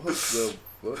 what the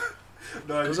fuck?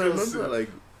 Nah, because I remember like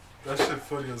that shit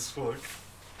funny as fuck.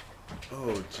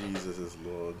 Oh Jesus is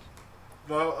Lord.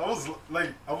 No, I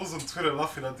was on Twitter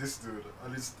laughing at this dude,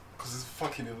 and it's because it's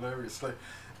fucking hilarious. Like,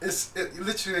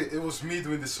 it was me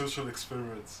doing the social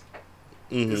experiments.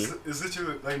 It's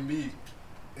literally like me.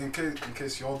 In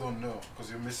case y'all don't know,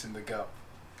 because you're missing the gap.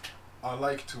 I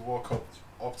like to walk up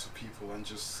to people and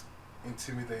just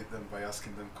intimidate them by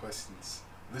asking them questions.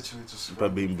 Literally just by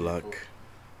being black.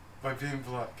 By being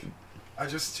black, I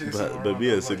just chase them around. But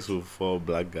being a 6'4"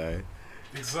 black guy.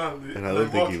 Exactly. And I don't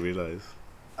think he realized.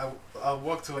 I'll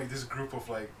walk to like this group of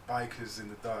like bikers in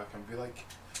the dark and be like,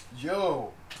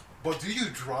 yo, But do you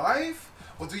drive?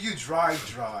 Or do you drive?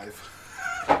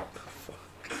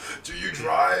 Do you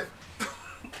drive?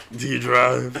 Do you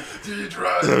drive? Do you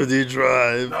drive? Do you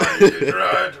drive? No, do you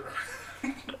drive?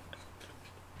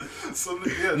 So,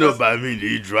 yeah, No, but I mean, do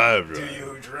you drive? do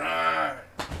you drive?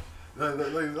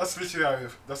 Like, that's literally how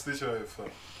it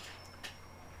felt.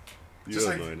 You're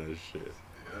like, annoying as shit.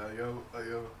 Yeah, yo.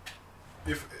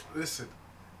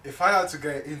 If I had to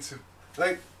get into,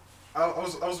 like, I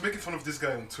was making fun of this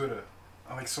guy on Twitter,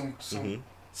 and like some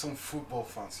football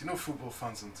fans. You know, football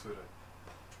fans on Twitter.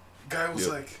 Guy was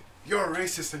like, "You're a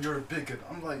racist and you're a bigot."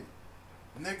 I'm like,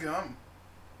 nigga,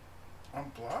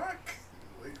 I'm black.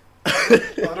 Like, I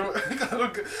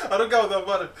don't get what that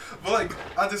matter. But like,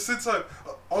 at the same time,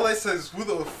 all I say is, who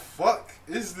the fuck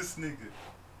is this nigga?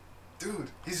 Dude,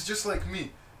 he's just like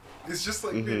me. It's just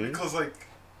like me, because like,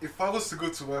 if I was to go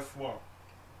to F1,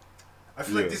 I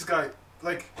feel like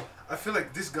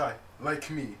this guy,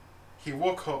 like me, he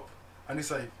woke up and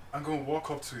he's like, I'm gonna walk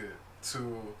up to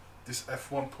this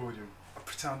F1 podium. I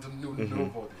pretend I don't know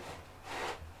nobody.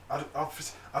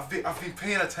 I've been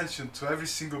paying attention to every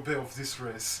single bit of this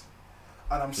race,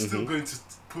 and I'm still going to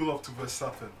pull up to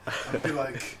Verstappen and be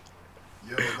like,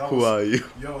 yo, who are you?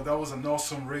 Yo, that was an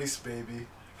awesome race, baby.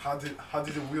 How did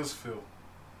the wheels feel?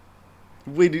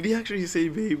 Wait, did he actually say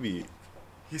baby?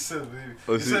 He said baby.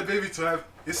 Oh, he said baby to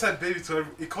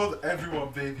every. He called everyone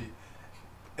baby,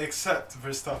 except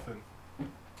Verstappen.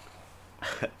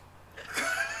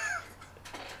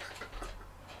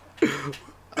 I'm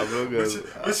not gonna.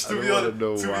 Which to be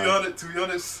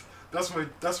honest, that's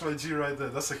my G right there.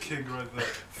 That's a king right there.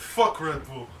 Fuck Red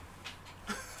Bull.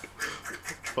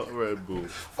 Fuck Red Bull.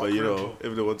 But you know,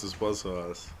 if they want to sponsor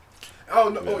us. Oh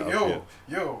no!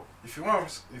 Yo! If you want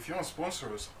to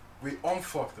sponsor us, we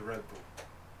unfuck the Red Bull.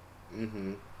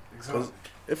 Exactly.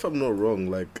 If I'm not wrong,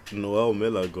 like Noel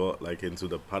Miller got like into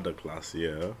the paddock last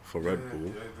year for Red Bull, yeah,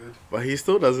 he did. But he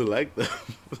still doesn't like them.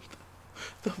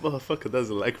 That motherfucker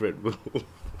doesn't like Red Bull.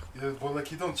 Yeah, but like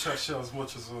he don't chat shit as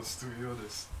much as us, to be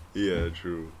honest. Yeah,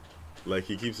 true. Like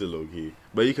he keeps it low key,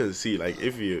 but you can see like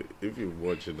if you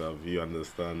watch enough, you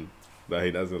understand that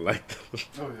he doesn't like them.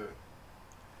 Oh yeah.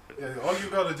 Yeah, all you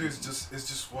gotta do is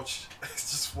just watch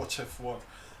F1.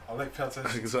 I like pay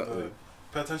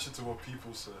attention to what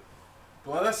people say.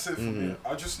 But that's it for me.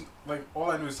 I just like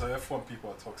all I know is that F1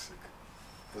 people are toxic.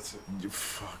 That's it. You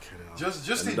fucking hell.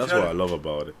 Just in that's general, what I love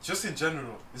about it. Just in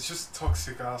general, it's just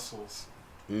toxic assholes.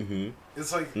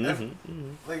 It's like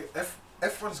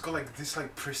F1's got like this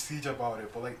like prestige about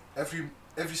it, but like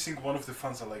every single one of the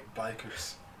fans are like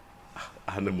bikers.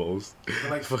 Animals.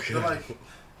 They're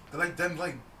like them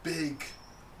like big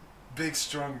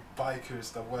strong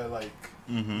bikers that wear like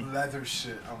leather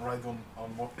shit and ride on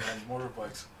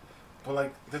motorbikes. But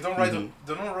like they don't ride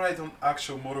on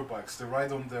actual motorbikes. They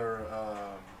ride on their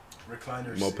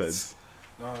recliner mopeds. Seats.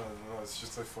 No, it's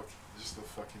just like the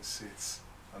fucking seats.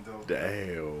 And they'll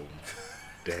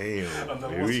Damn.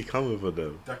 Maybe we coming for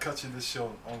them. They're catching this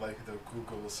show on like the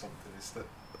Google or something. Instead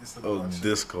of actually,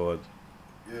 Discord.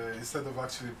 Yeah, instead of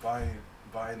actually buying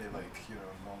it like, you know,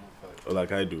 normal bike. Or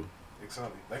like I do.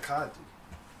 Exactly. Like I do.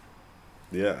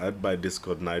 Yeah, I'd buy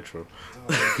Discord Nitro.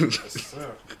 Yes,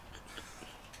 sir.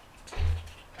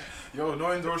 Yo,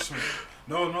 no endorsement.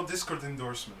 No, not Discord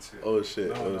endorsements here. Oh shit!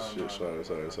 No, Sorry.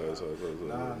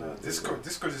 Nah.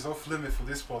 Discord is off limit for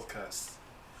this podcast.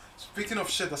 Speaking of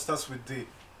shit that starts with D.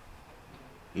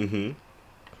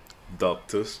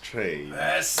 Doctor Strange.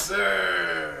 Yes,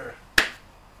 sir.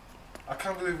 I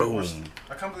can't believe we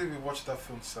watched that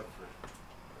film separate.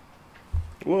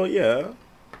 Well, yeah.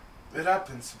 It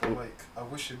happens, but like I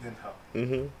wish it didn't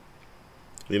happen.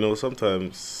 You know,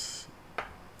 sometimes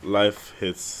life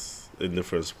hits in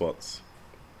different spots.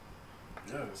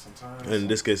 Yeah, sometimes. And in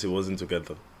this case, it wasn't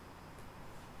together.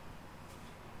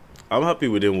 I'm happy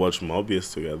we didn't watch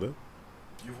Morbius together.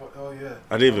 Oh yeah.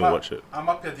 I didn't even watch it. I'm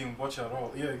happy I didn't watch it at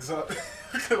all. Yeah, exactly.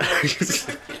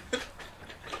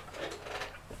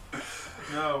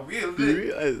 No, we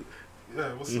realize?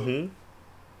 Yeah, what's up?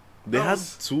 They had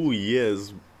 2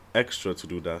 years extra to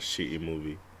do that shitty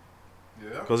movie.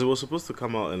 Yeah. Because it was supposed to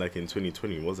come out in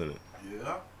 2020, wasn't it?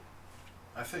 Yeah.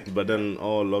 I think. But then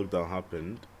all lockdown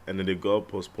happened, and then they got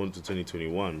postponed to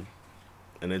 2021,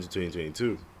 and then to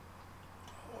 2022.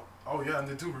 Oh yeah, and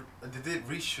they did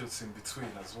reshoots in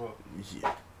between as well.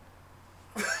 Yeah.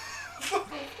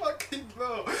 Fucking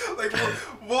no! Like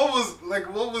what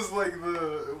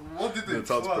did they the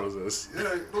thought process?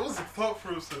 Yeah, what was the thought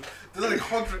process? There's like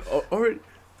hundreds.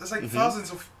 There's like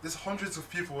there's hundreds of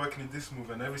people working in this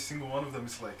movie, and every single one of them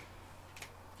is like,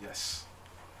 yes.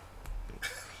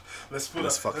 let's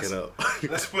fuck it up.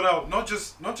 Let's put out not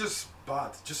just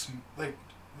bad, just like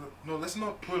no. Let's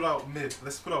not put out mid.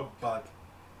 Let's put out bad.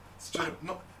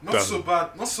 Not so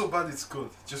bad. Not so bad. It's good.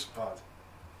 Just bad.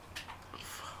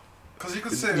 Because you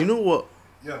could say. You know what?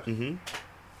 Yeah. Mm-hmm.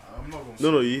 I'm not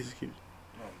gonna. No, you keep.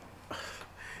 No.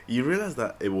 You realize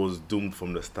that it was doomed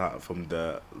from the start, from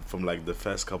like the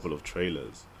first couple of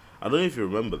trailers. I don't know if you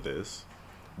remember this,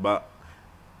 but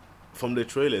from the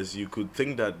trailers, you could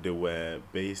think that they were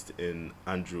based in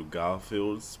Andrew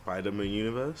Garfield's Spider-Man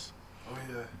universe. Oh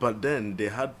yeah. But then they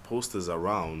had posters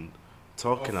around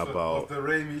talking about the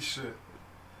Raimi shit.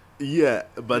 Yeah,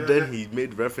 but then he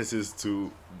made references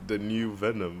to the new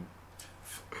Venom.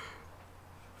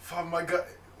 Oh my god.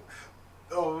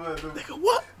 Oh man,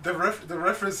 what? The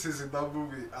references in that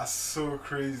movie are so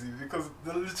crazy because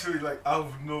they're literally like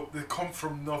they come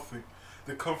from nothing.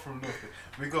 They come from nothing.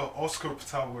 We got Oscar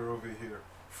Tower over here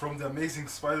from the Amazing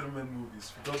Spider-Man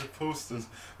movies. We got the posters.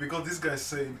 We got this guy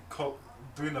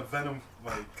doing a Venom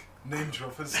like name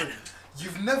drop. It's like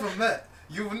you've never met.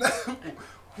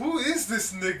 Who is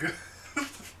this nigga?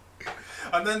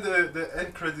 And then the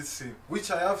end credit scene,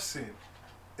 which I have seen.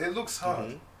 It looks hard.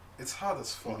 Mm-hmm. It's hard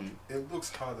as fuck. Mm-hmm. It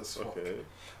looks hard as fuck. Okay.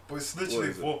 But it's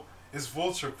literally it's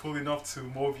Vulture pulling up to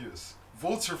Mobius.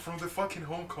 Vulture from the fucking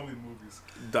Homecoming movies.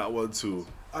 That one too.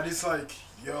 And it's like,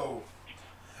 yo.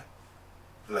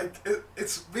 Like,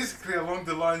 it's basically along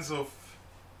the lines of,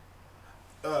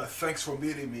 thanks for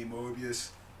meeting me, Mobius.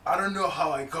 I don't know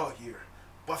how I got here,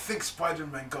 but I think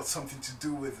Spider-Man got something to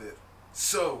do with it.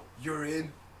 So, you're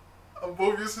in? And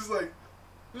Mobius is like,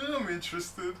 yeah, I'm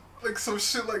interested. Like some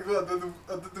shit like that. Then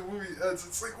the movie ends.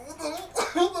 It's like, what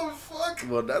the fuck?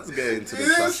 Well, that's getting into the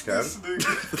trash can.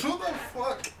 Who the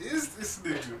fuck is this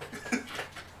nigga?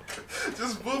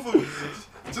 Just both of them.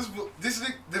 This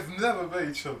nigga, they've never met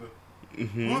each other.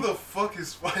 Mm-hmm. Who the fuck is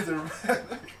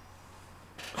Spider-Man?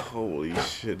 Holy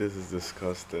shit, this is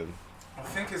disgusting. I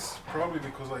think it's probably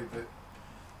because like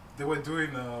they were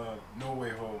doing No Way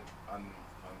Home and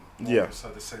Morbius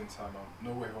at the same time.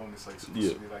 No Way Home is like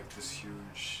supposed to be like this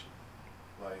huge,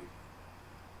 like,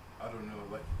 I don't know,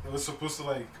 like it was supposed to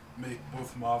like make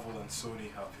both Marvel and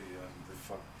Sony happy, and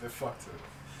they fucked it.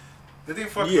 They didn't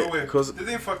fuck They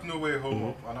didn't fuck No Way Home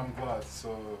up, and I'm glad.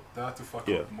 So they had to fuck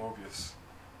up Morbius,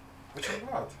 which I'm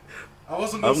glad.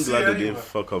 I'm glad they didn't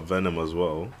fuck up Venom as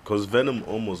well, because Venom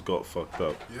almost got fucked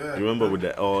up. Yeah. You remember with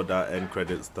all that end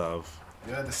credit stuff?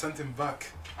 Yeah, they sent him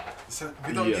back.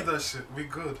 We don't need that shit. We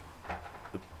good.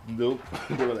 Nope.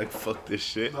 They were like, fuck this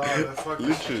shit. Nah, fuck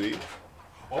literally.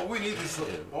 All we need is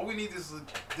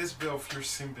this bit of your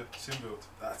symbiote.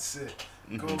 That's it.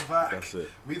 Go back. That's it.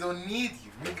 We don't need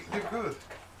you. You're good.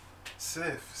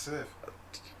 Safe.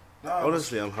 Nah,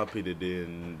 honestly, I'm happy they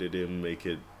didn't make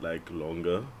it like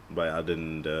longer by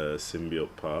adding the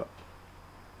symbiote part.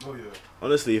 Oh yeah.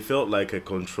 Honestly, it felt like a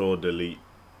control delete.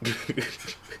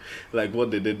 Like what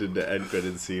they did in the end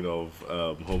credit scene of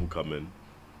Homecoming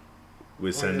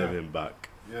with sending him back.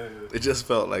 Yeah. It just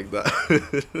felt like that.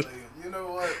 Like, you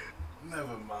know what?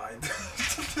 Never mind.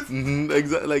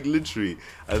 Exactly. Like literally,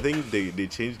 I think they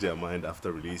changed their mind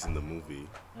after releasing the movie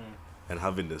and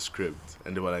having the script,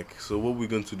 and they were like, "So what are we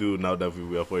going to do now that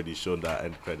we have already shown that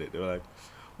end credit?" They were like,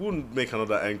 "We'll make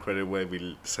another end credit where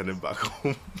we send him back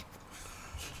home."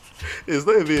 It's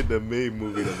not even the main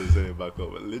movie that they send him back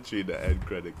home, but literally the end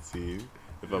credit scene,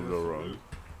 if I'm not wrong.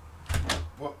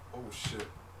 What? Oh shit.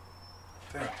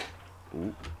 Damn.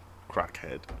 Ooh,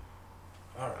 crackhead.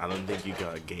 Alright. I don't think you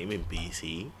got a gaming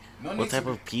PC. No what type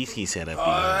of PC setup?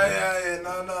 Yeah.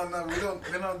 No.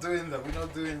 We're not doing that.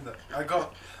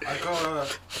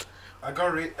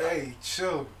 Hey,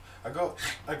 chill. I got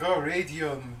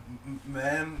Radeon,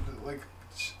 man. Like,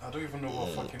 I don't even know what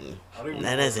fucking.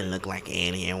 That doesn't look like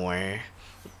Alienware.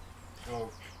 Oh,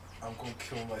 I'm gonna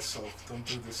kill myself. Don't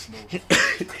do this, no.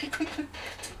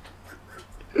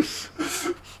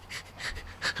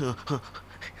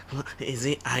 Is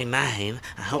it i9?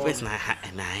 I hope it's not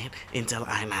i9. Intel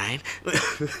i9.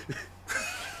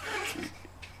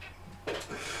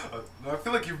 I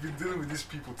feel like you've been dealing with these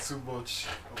people too much.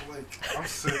 I'm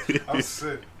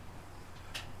sick.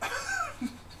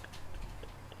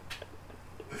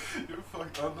 You're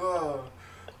fucked.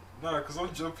 Nah, because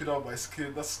I'm jumping out my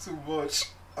skin. That's too much.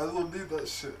 I don't need that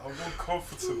shit. I'm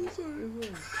uncomfortable.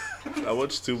 Sorry. I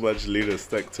watch too much Linus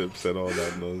Tech Tips and all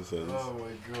that nonsense. Oh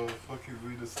my god, fucking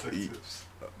Linus Tech Tips.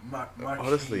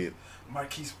 Honestly,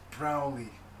 Marquise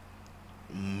Brownlee.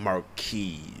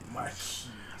 Marquise.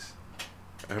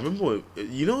 I remember,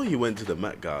 he went to the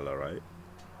Met Gala, right?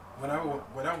 When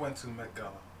I went to Met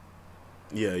Gala.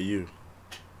 Yeah, you.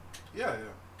 Yeah.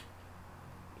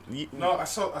 No, I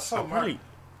saw Mark.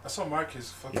 I saw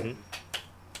Marcus fucking.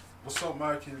 What's up,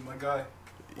 Marcus, my guy?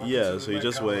 Welcome to Yeah, the so you Met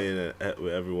just Gala. went in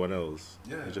with everyone else.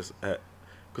 Yeah. You just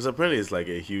because apparently it's like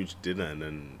a huge dinner and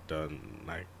then done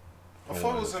like. I on thought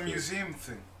one it was a of the- museum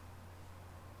thing.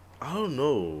 I don't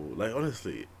know. Like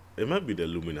honestly, it might be the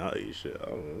Illuminati shit. I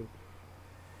don't know.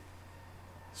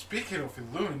 Speaking of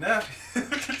Illuminati,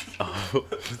 I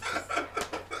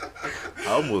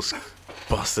almost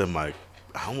busted my.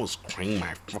 I almost cranked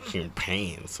my fucking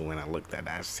pants when I looked at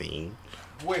that scene.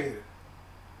 wait,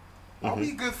 are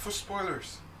we good for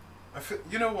spoilers? I feel,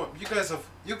 you know what, you guys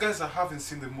that haven't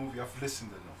seen the movie, I've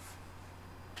listened enough.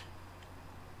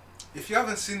 If you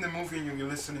haven't seen the movie and you're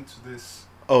listening to this,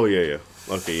 Oh yeah.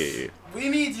 Okay, yeah. we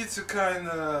need you to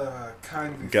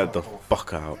kindly Get the fuck off.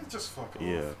 fuck out. Yeah, just fuck off.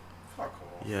 Yeah. Fuck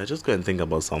off. Yeah, just go and think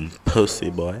about some pussy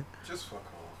boy. Just fuck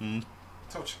off. Mm.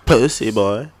 Touch Pussy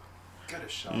boy. Get a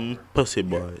shower. Pussy You-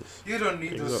 boys. You don't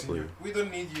need us Exactly. in your, we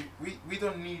don't need you. We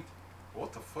don't need.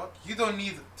 What the fuck? You don't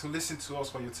need to listen to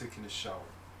us while you're taking a shower.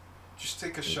 Just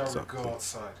take a shower, Exactly. go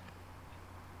outside.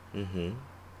 Mhm.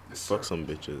 Yes, Fuck sir. some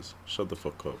bitches. Shut the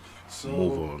fuck up. So,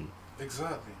 Move on.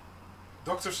 Exactly.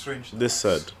 Doctor Strange. This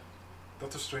dies. said,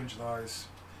 Doctor Strange dies.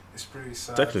 It's pretty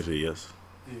sad. technically yes.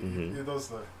 He does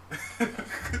that.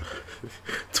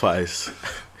 Twice.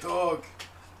 Dog,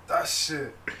 that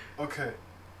shit. Okay.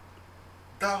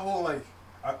 That whole like,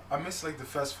 I missed like the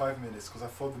first 5 minutes because I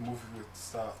thought the movie would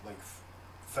start like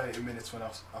 30 minutes when I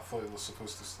thought it was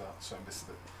supposed to start, so I missed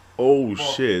it. Oh But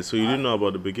shit! So you didn't I- know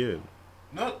about the beginning?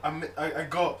 No, I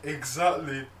got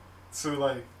exactly to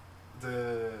like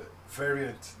the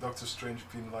variant Doctor Strange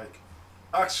being like,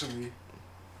 actually,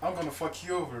 I'm gonna fuck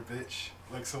you over, bitch.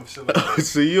 Like some shit like that.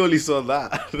 So you only saw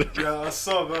that? Yeah, I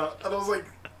saw that, and I was like,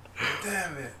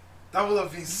 damn it. That would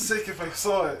have been sick if I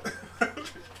saw it.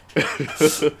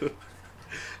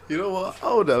 You know what?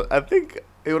 I think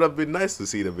it would have been nice to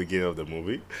see the beginning of the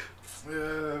movie.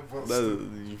 Yeah, but That, still.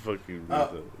 you fucking.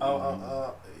 I'll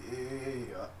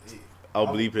I'll-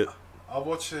 bleep it. I'll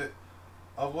watch it.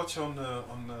 I'll watch on the.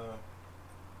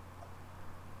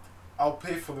 I'll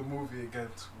pay for the movie again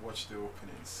to watch the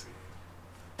opening scene.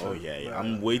 Oh But, yeah. uh,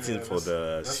 I'm waiting yeah, for let's-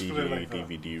 the let's CD put it like that.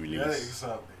 DVD Yeah, release.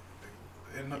 exactly.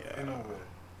 In a Yeah.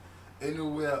 way. In a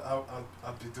way,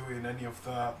 I'll be doing any of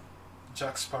that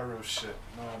Jack Sparrow shit.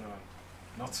 No,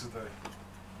 not today.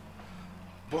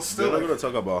 But We're still, not like, gonna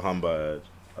talk about Humber.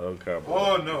 I don't care about.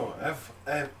 oh no, ever.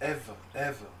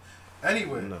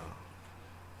 Anyway, No.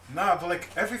 nah, but like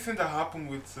everything that happened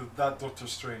with that Doctor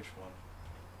Strange one,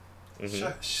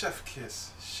 Mhm. chef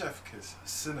kiss,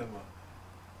 cinema.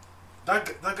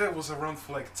 That guy was around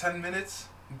for like 10 minutes,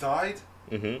 died.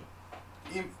 Mhm.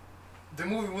 The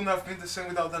movie wouldn't have been the same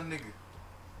without that nigga.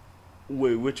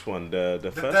 Wait, which one? The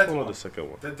The first dead one or one. the second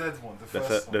one? The dead one, the The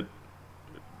first fir- one.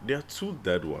 there are two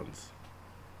dead ones.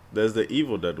 There's the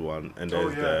evil dead one, and Oh,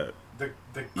 there's yeah. the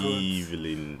the good,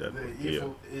 evilin dead the one. Yeah.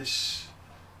 evil-ish,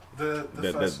 the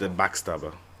The first the one.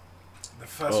 backstabber. The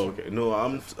first Oh, one. okay. No,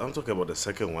 I'm talking about the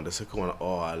second one. The second one.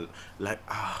 Oh,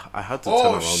 I had to turn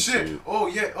Oh around shit! to. Oh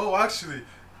yeah! Oh, actually,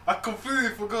 I completely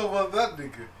forgot about that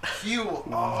nigga.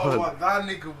 What? That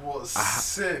nigga was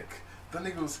sick. That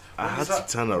nigga was. I when had he's to at-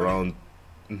 turn when he- around.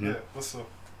 Mhm. Yeah, what's up?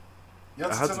 You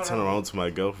I had to turn around to my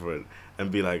girlfriend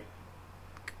and be like,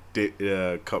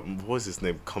 what's his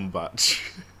name? Cumberbatch.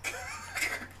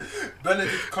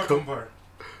 Benedict Cumberbatch.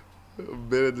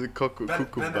 Benedict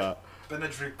Cumberbatch.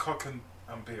 Benedict Cocken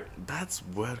and Beer. That's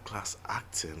world class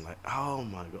acting. Like, oh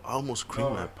my god, I almost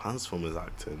creamed Oh. my pants from his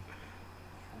acting.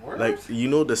 Word? Like, you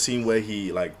know the scene where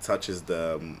he like touches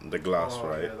the glass, Oh,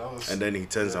 right? yeah, that was- And then he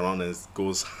turns yeah. around and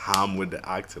goes ham with the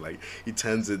acting. Like, he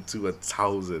turns it to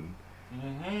 1,000.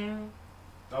 Mm-hmm.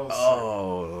 That was sick.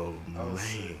 Oh That was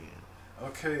sick. man.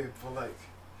 Okay, but like,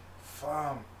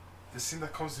 fam, the scene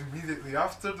that comes immediately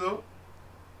after though,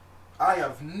 I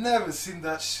have never seen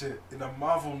that shit in a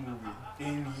Marvel movie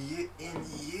in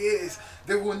years.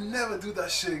 They will never do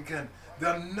that shit again.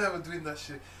 They're never doing that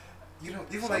shit. You know,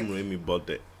 even Sam like Raimi bought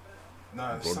the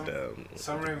nah, brought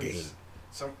Sam the Raimi, game.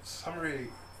 Sam Raimi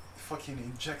fucking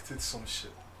injected some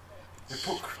shit.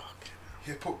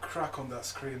 He put crack on that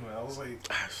screen, man. I was like,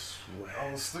 I swear.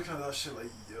 I was looking at that shit like,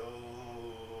 yo.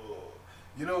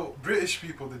 You know, British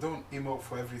people, they don't emote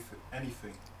for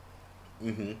anything.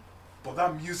 Mm-hmm. But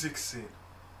that music scene,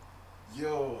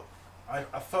 yo, I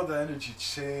felt the energy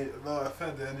change. No, I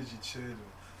felt the energy change.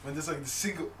 When there's like the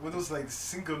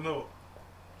single note.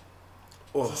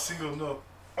 It's a Oh, single note.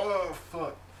 Oh,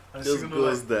 fuck. And the just single note,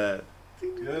 goes there.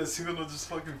 yeah, the single note just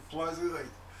fucking flies. It's like,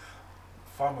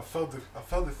 fam, I felt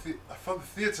the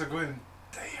theater going,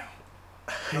 damn.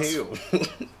 Hell.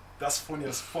 That's funny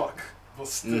as fuck. but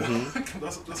still,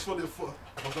 that's funny as fuck.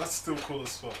 But that's still cool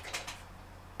as fuck.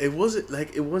 It wasn't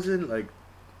like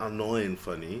annoying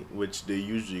funny, which they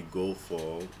usually go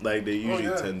for. Like they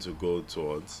usually tend to go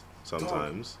towards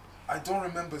sometimes. I don't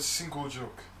remember a single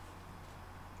joke.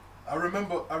 I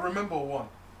remember one.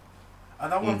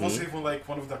 And that one wasn't even like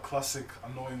one of the classic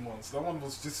annoying ones. That one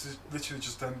was just literally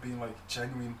just them being like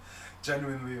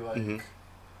genuinely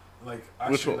like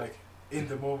actually like in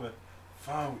the moment.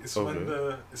 Fam, it's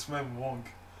when Wong,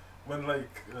 when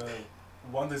like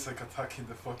Wanda's like attacking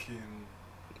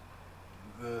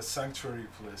the sanctuary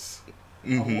place.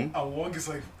 And Wong is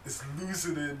like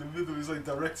losing it in the middle. He's like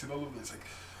directing all of this. Like,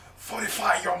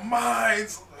 fortify your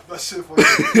minds. That shit fucking.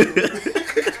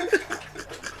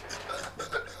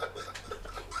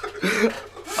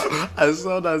 I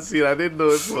saw that scene. I didn't know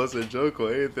if it was a joke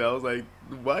or anything. I was like,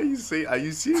 "Why are you saying? Are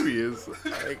you serious?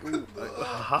 Like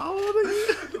how old are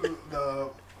you?" Nah,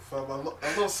 fam.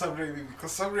 I love Sam Raimi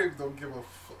because Sam Raimi don't give a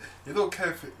fuck. He don't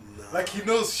care if it. Like he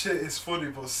knows shit is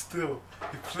funny, but still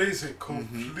he plays it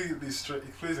completely straight.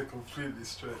 He plays it completely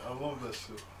straight. I love that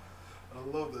shit. I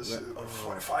love that shit.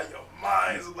 Fortify your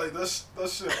minds. Like that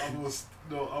shit. I was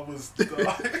dying. I was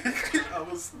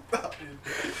dying.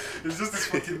 It's just this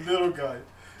fucking little guy.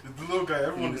 The little guy,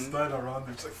 everyone is dying around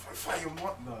him. It's like, fortify your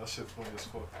mind. No, that shit funny as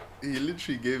fuck. He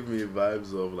literally gave me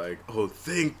vibes of like,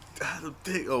 think,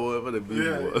 or whatever the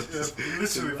meme was. Yeah,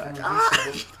 literally.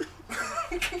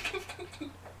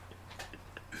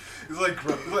 He's like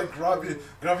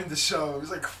grabbing the show.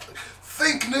 He's like,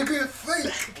 think, nigga,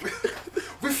 think.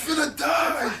 We finna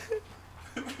die.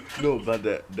 No, but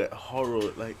the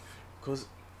horror, like, cause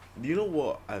you know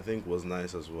what I think was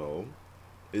nice as well,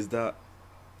 is that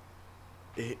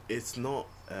it's not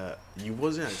you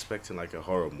wasn't expecting like a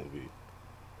horror movie,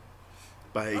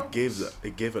 but it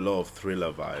gave a lot of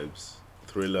thriller vibes,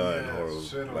 and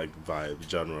horror like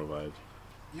genre vibes.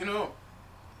 You know,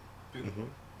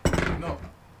 no,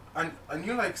 and I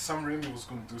knew like Sam Raimi was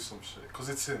gonna do some shit, cause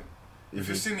it's him. If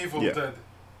you've seen Evil Dead,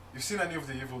 you've seen any of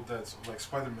the Evil Deads, like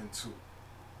Spider-Man 2,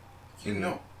 you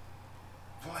know.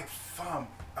 But like, fam,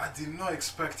 I did not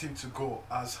expect him to go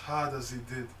as hard as he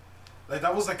did. Like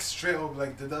that was like straight up,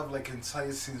 like they'd have like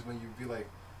entire scenes when you'd be like,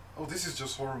 oh, this is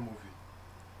just horror movie.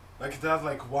 Like they have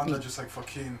like one that just like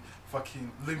fucking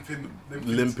limping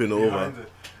over it.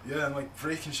 Yeah, and like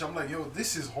breaking shit. I'm like, yo,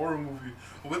 this is horror movie.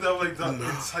 But they have like that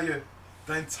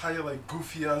entire like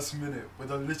goofy ass minute where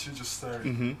they're literally just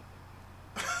staring.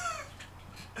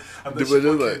 And then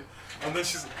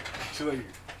she's like,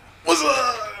 what's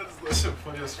up? That shit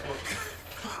funny as fuck.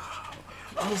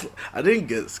 I didn't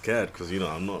get scared because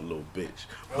I'm not a little bitch,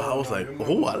 but I was like,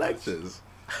 oh, I like this.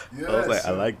 Yeah, I was like,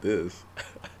 I like this.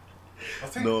 I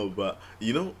think no, but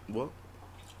you know what?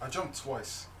 I jumped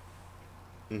twice.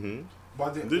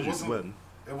 But it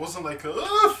wasn't like a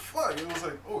fuck. It was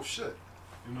like, oh shit,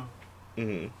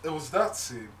 It was that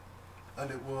scene,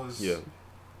 and it was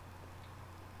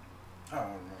I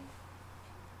don't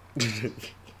remember.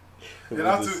 It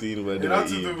had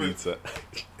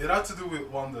to do with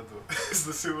Wanda though. It's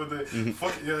the scene where they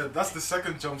that's the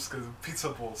second jump scare, pizza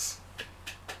balls.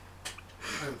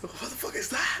 What the fuck is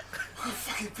that?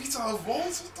 Fucking pizza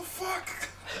balls? What the fuck?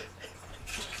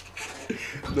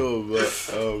 No, but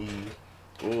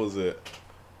what was it?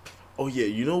 Oh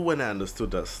yeah, when I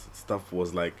understood that stuff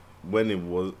was like when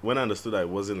I understood that it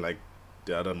wasn't like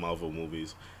the other Marvel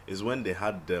movies, is when they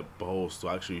had the balls to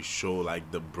actually show like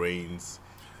the brains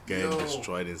getting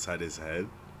destroyed inside his head.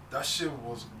 That shit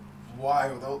was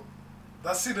wild.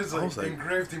 That scene is like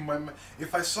engraved in my mind.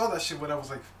 If I saw that shit when I was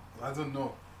like, I don't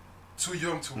know, too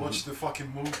young to watch the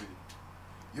fucking movie,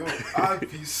 yo, I'd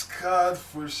be scared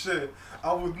for shit.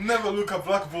 I would never look at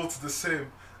Black Bolt the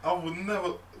same. I would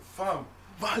never, fam.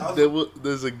 But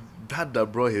there's a dad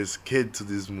that brought his kid to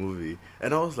this movie,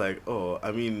 and I was like, oh,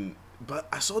 I mean, but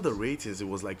I saw the ratings. It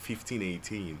was like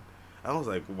 15-18. I was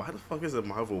like, why the fuck is a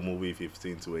Marvel movie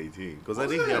 15 to 18? Because I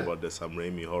didn't hear about the Sam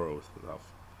Raimi horror stuff.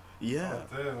 Yeah.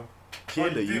 Oh, damn. Here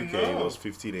in the UK, it was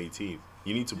 15-18.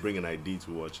 You need to bring an ID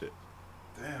to watch it.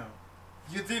 Damn.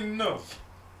 You didn't know?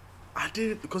 I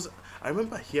didn't, because I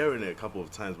remember hearing it a couple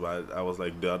of times, but I was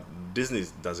like, Disney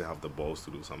doesn't have the balls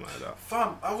to do something like that.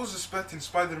 Fam, I was expecting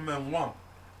Spider-Man 1.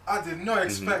 I did not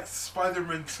expect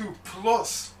Spider-Man 2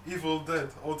 plus Evil Dead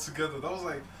altogether. That was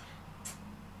like,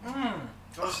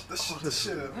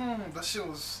 that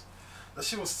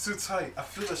shit was too tight. I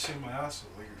feel that shit in my ass.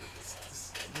 Like,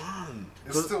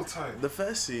 it's still tight. The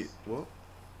first scene, what?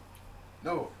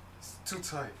 No, it's too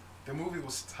tight. The movie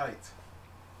was tight.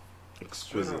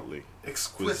 Exquisitely.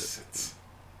 Exquisite.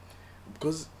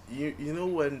 Because you know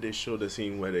when they show the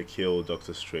scene where they kill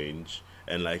Doctor Strange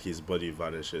and like his body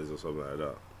vanishes or something like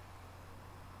that.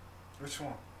 Which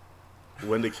one?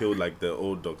 When they killed like the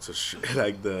old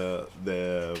like the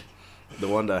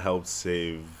one that helped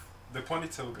save The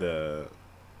ponytail guy.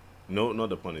 No, not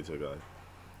the ponytail guy.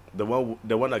 The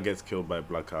one that gets killed by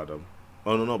Black Adam.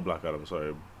 Oh no, not Black Adam.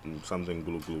 Sorry, something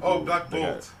glue. Oh, Black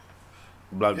Bolt.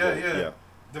 Black Bolt. Yeah.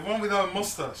 The one without a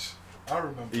mustache. I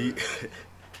remember.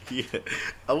 Yeah,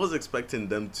 I was expecting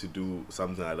them to do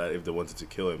something like that if they wanted to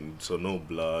kill him. So no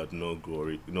blood, no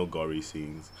gory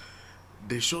scenes.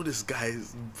 They show this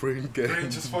guy's brain Brain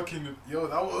just fucking... Yo,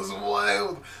 that was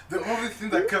wild. The only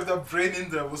thing that kept that brain in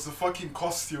there was the fucking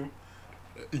costume.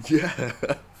 Yeah.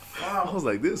 I was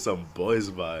like, there's some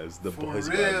boys vibes. The For boys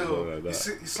real. vibes. Like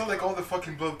that. You saw like all the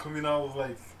fucking blood coming out of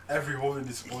like every hole in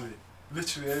his body.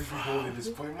 Literally every hole in his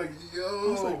body. I'm like,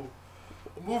 yo...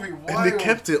 movie wild. And they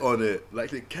kept it on it. Like,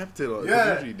 they kept it on.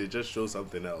 Yeah. Usually they just show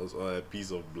something else or a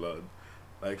piece of blood.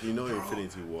 Like, you know,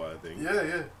 Infinity War, I think.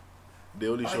 Yeah. They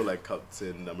only show like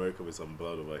Captain America with some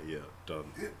blood over here.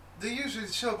 Done. They usually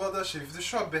show about that shit. If they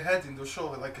show a beheading, they'll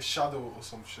show like a shadow or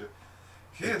some shit.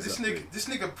 Yeah, Exactly. this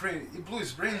nigga brain, he blew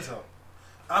his brains out,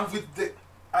 and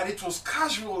it was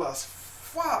casual as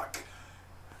fuck.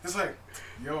 It's like,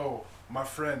 yo, my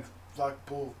friend Black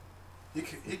Bull, he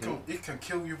can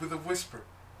kill you with a whisper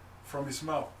from his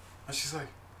mouth, and she's like,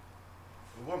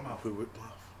 what mouth? With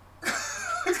mouth.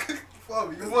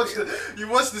 Fam, you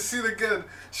watch the scene again.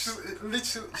 She's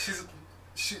literally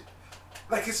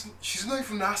she's not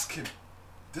even asking.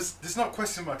 There's not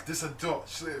question mark. There's a dot.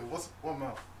 She's like, what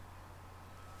mouth?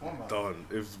 What mouth? Done.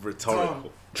 It's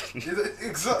rhetorical.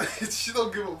 Exactly. She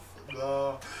don't give a.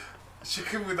 Nah. She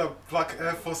came with that Black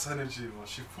Air Force energy, man.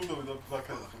 She pulled up with that Black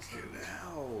Air Force energy.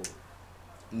 Hell.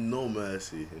 No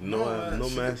mercy. No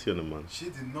mercy on the man. She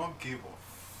did not give a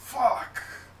fuck.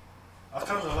 I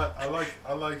kind of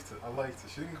I liked it.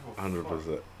 She didn't give a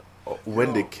 100%. fuck.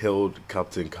 When they Yo. killed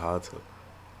Captain Carter.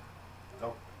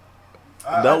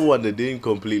 I That one, they didn't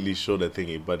completely show the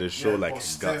thingy, but they show Yeah, like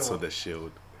but guts still. on the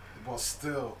shield. But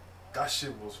still, that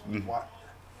shit was what?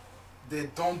 They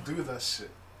don't do that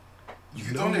shit.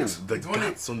 You No, don't the you don't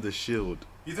guts on the shield.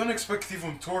 You don't expect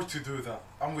even Thor to do that.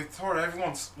 And with Thor,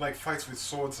 everyone's like fights with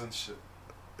swords and shit.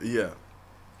 Yeah.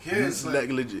 Here it's like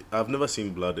legit. I've never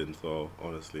seen blood in Thor.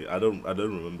 Honestly, I don't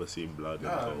remember seeing blood in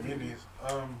nah, Thor me movies.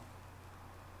 neither.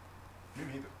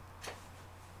 Me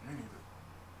neither.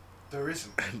 There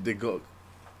isn't. They got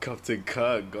Captain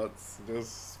Carter guts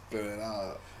just spilling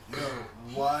out.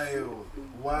 Yo,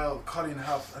 wild, cut in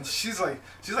half, and she's like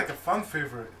a fan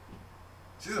favorite.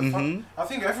 She's a fan. I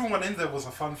think everyone in there was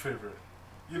a fan favorite.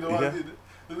 You know what I mean?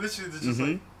 They literally just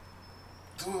like,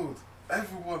 dude,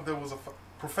 everyone there was a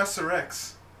Professor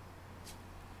X.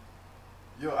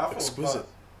 Yo, I felt Exquisite.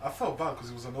 bad. I felt bad because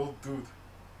he was an old dude.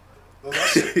 But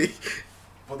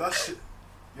that shit,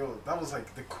 yo, that was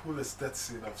like the coolest death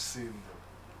scene I've seen, bro.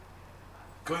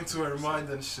 Going to a remind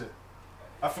and shit.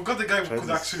 I forgot the guy could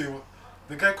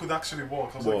actually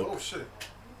walk. I was like, oh shit. I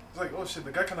was like, oh shit,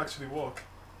 the guy can actually walk.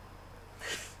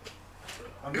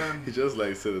 And then He just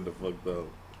like sitting the fuck down.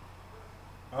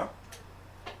 huh?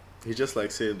 He just like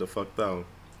sitting the fuck down.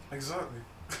 Exactly.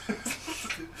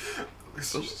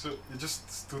 He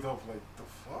just stood up like, the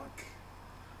fuck?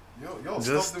 Yo, Just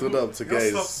stop the stood movie. up to Yo, get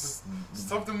his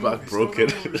stop the movie. back Stop broken.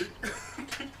 the movie.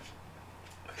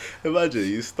 Imagine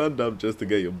you stand up just to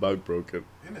get your back broken.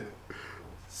 Innit?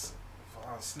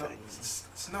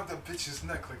 Snap that bitch's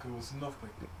neck like it was nothing.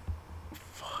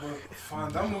 Well,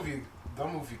 fine, that movie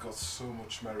got so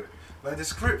much merit. Like the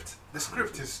script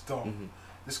is dumb.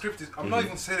 The script is. I'm not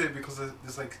even saying it because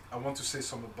there's like I want to say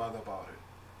something bad about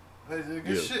it. Like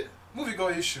good shit. Movie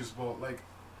got issues, but like,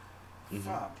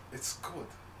 fam, it's good.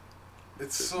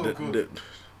 It's so good.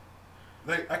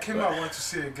 Like I came out, I wanted to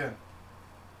see it again.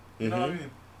 You know what I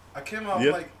mean? I came out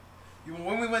like, even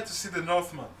when we went to see The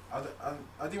Northman,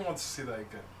 I didn't want to see that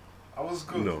again. I was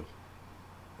good. No.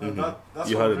 That's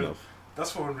You had enough.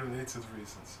 That's for unrelated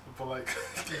reasons. But like,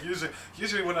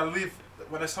 usually when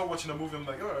I start watching a movie, I'm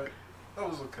like, alright, that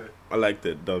was okay. I liked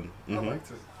it. Done. I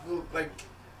liked it. Well, like,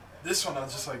 this one I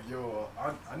was just like, yo,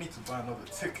 I need to buy another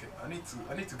ticket. I need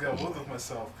to get a hold of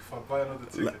myself before I buy another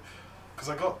ticket. Cause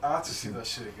I had to see that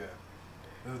shit again.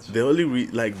 The only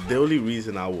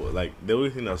reason the only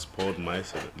thing that spoiled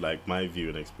my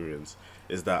viewing experience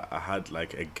is that I had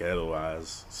like a ghetto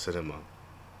ass cinema.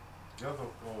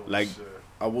 Like, shit.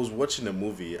 I was watching a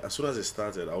movie. As soon as it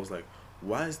started, I was like,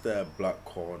 "Why is there a black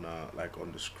corner like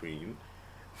on the screen?"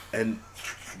 And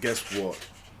guess what?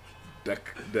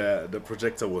 The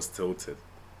projector was tilted.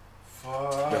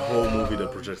 Fuck. The whole movie, the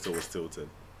projector was tilted.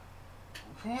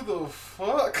 Who the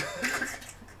fuck?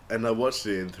 And I watched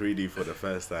it in 3D for the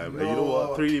first time. And you know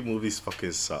what? 3D movies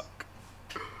fucking suck.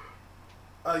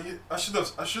 I should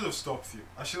have stopped you.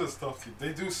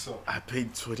 They do suck. I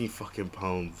paid 20 fucking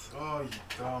pounds. Oh, you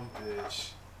dumb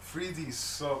bitch. 3D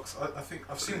sucks. I think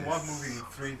I've seen one movie in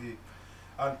 3D.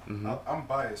 And I'm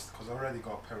biased because I already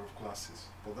got a pair of glasses.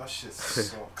 But that shit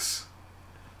sucks.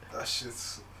 That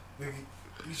shit's... Like,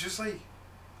 it's just like...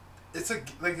 It's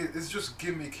just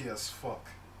gimmicky as fuck.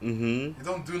 You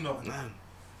don't do nothing. Man.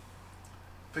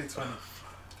 Pay 20.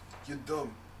 You're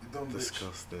dumb.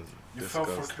 Disgusting. You fell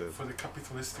for the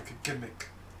capitalistic gimmick.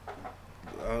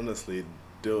 Honestly,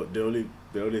 the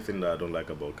only thing that I don't like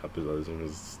about capitalism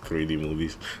is 3D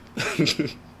movies.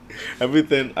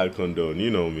 Everything I condone.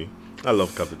 You know me. I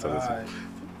love capitalism.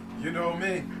 You know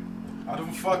me. I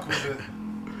don't fuck with it.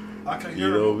 I can hear.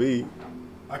 You know me.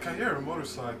 I can hear a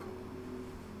motorcycle.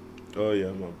 Oh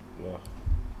yeah,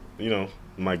 you know,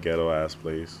 my ghetto ass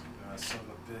place. Yeah, son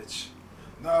of a bitch.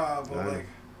 Nah, but like,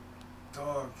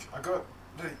 dog, I got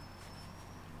like.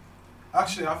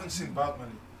 Actually, I haven't seen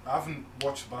Batman. I haven't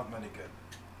watched Batman again.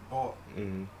 But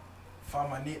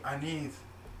fam, I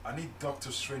need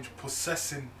Doctor Strange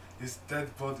possessing his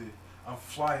dead body and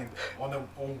flying on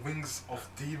wings of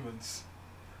demons.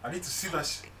 I need to see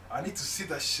that. I need to see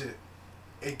that shit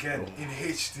again in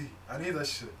HD. I need that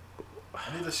shit.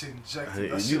 I need that shit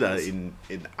injected. You need that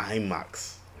in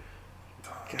IMAX.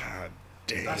 God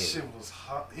damn. That shit was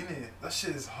hard, innit? That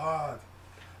shit is hard.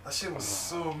 That shit was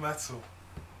so metal.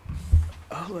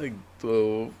 I'm like,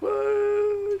 the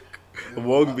fuck?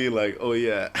 Wong be like, oh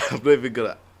yeah, I'm not even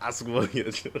gonna ask about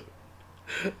your job.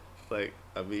 Like,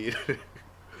 I mean,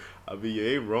 you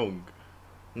ain't wrong.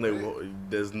 Like,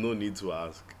 there's no need to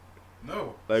ask.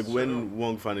 No. Like, when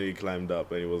Wong finally climbed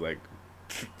up and he was like,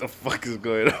 the fuck is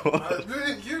going on?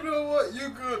 You know what? You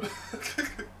good.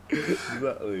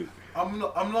 Exactly. I'm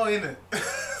not in it.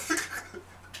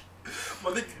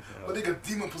 My nigga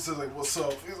demon possessed like, what's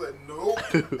up? He's like, nope.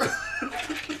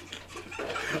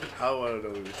 I wanna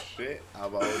know shit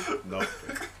about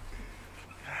nothing.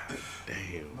 God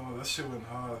damn. No, that shit went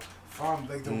hard. Fam,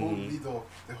 like the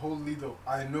whole lead up,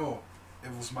 I know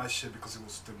it was my shit because it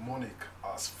was demonic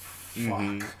as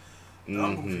fuck.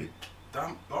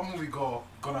 That movie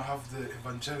gonna have the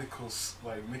evangelicals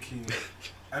like making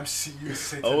MCU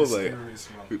Satanist theories,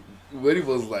 man. When he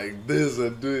was like this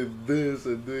and doing this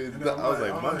and doing that, I was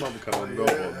like, my mom cannot know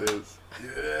about this.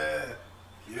 Yeah.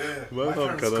 My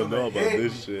mom cannot know about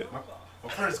this shit. My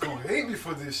parents gonna hate me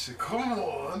for this shit. Come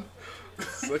on.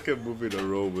 Second movie in a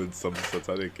row with some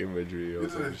satanic imagery or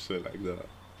some shit like that.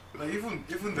 Like even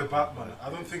the Batman, I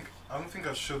don't think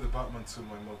I'd show the Batman to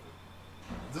my mother.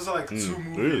 Those are like two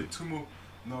movies. Really?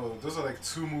 No, those are like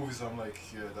two movies. I'm like,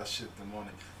 yeah, that shit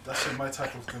demonic. That shit my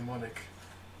type of demonic.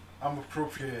 I'm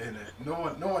appropriating it. No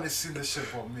one has seen this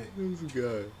shit but me. This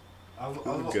guy. No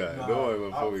one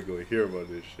will probably go hear about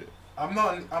this shit. I'm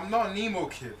not an emo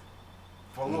kid,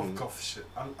 but I love goth shit.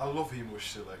 I love emo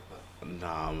shit like that.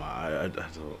 Nah, man, I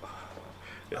don't.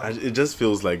 It just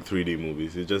feels like 3D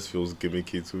movies. It just feels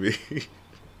gimmicky to me.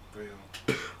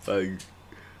 Like,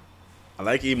 I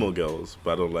like emo girls,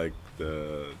 but I don't like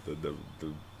the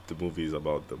movies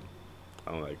about them.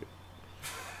 I don't like it.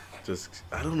 Just,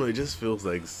 I don't know. It just feels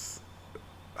like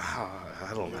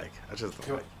I don't like. I just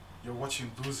don't like. You're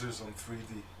watching Losers on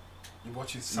 3D. You're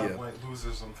watching Sam White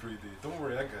Losers on 3D. Don't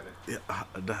worry, I get it.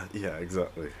 Yeah,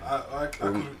 exactly. I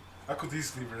could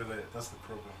easily relate. That's the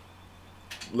problem.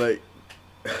 Like,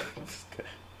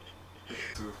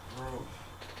 Dude, bro.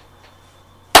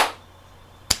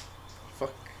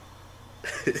 Fuck.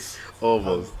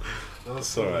 Almost.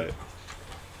 That's alright.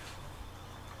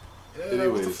 Yeah,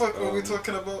 anyways, what the fuck were we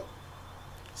talking about?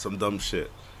 Some dumb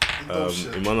shit.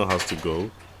 Shit. Emmanuel has to go.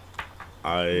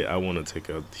 I want to take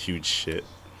a huge shit.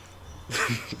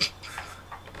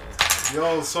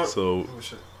 Yo, sorry. So,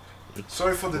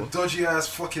 sorry for the dodgy ass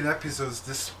fucking episodes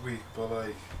this week, but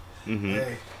like,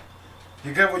 hey,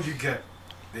 you get what you get,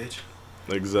 bitch.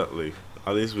 Exactly.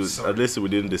 At least we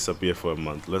didn't disappear for a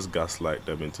month. Let's gaslight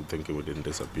them into thinking we didn't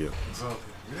disappear. Exactly.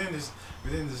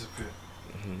 We didn't disappear.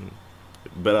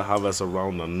 Better have us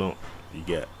around than not. You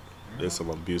get. There's some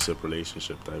abusive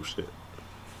relationship type shit.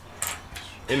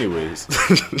 Anyways,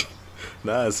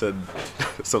 now I said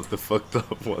something fucked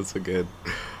up once again.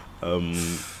 You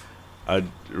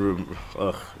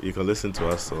can listen to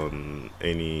us on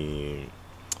any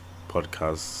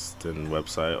podcasting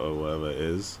website or whatever it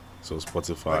is. So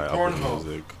Spotify, like Apple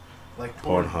Music, like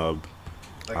Pornhub.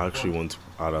 I actually want to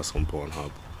add us on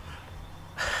Pornhub.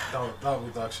 That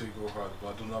would actually go hard, but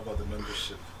I don't know about the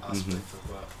membership aspect of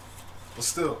that. But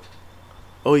still,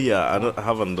 Oh yeah, I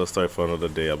have another story for another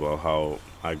day about how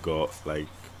I got like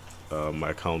my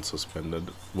account suspended.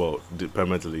 Well,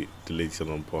 permanently deleted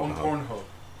on On Pornhub. Pornhub.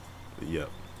 Yeah.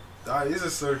 That is a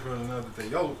story for another day.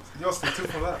 Yo, stay tuned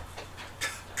for that.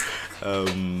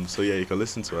 So yeah, you can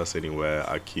listen to us anywhere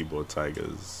at Keyboard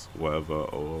Tigers, whatever,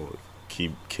 or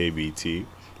KBT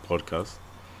podcast.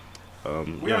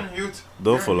 We're on YouTube.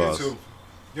 Don't follow us.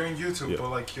 You're on YouTube, Yeah. but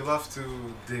like you'll have to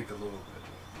dig a little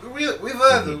bit. We're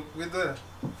there, though. We're there.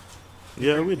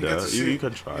 Yeah, we're You get there. to see- You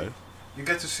can try. You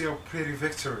get to see how pretty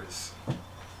Victor is.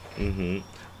 Mm-hmm.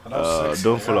 And how sexy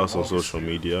Don't I follow am, us on social obviously.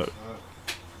 media.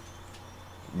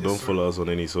 Yes, Don't sir. follow us on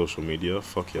any social media.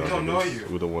 Fuck you. We don't know you.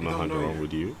 We don't want to We don't hang know around you.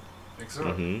 with you.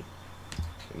 Exactly.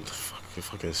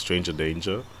 Fucking stranger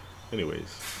danger.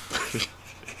 Anyways,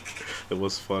 it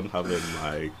was fun having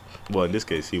well, in this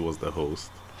case, he was the host.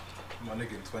 My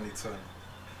nigga in 2010.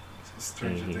 It's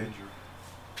stranger danger.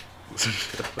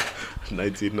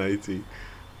 1990.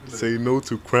 Say no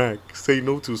to crack. Say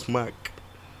no to smack.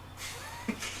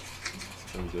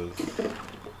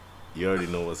 You already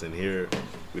know what's in here.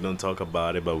 We don't talk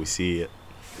about it, but we see it.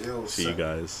 Yo, See you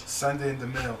guys. Sunday in the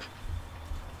mail.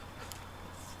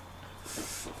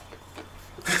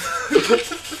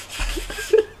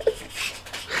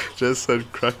 Just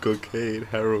said crack cocaine,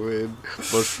 heroin,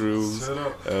 mushrooms, Shut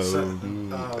up.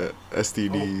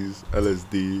 STDs,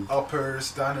 LSD.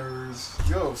 Uppers, downers.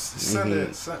 Yo, send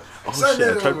it. Send Oh send shit,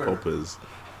 I it tried over. poppers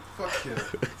Fuck yeah.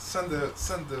 Send it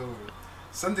over.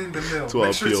 Send it in the mail. to our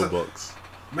Make sure, PO box.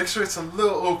 make sure it's a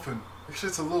little open. Make sure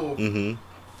it's a little open.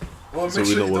 Mm-hmm. Well, So make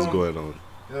we sure know you what's don't- going on.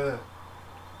 Yeah.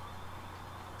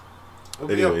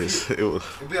 Anyways, it'll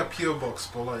be a PO box,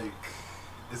 but like,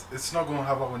 it's not gonna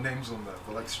have our names on there.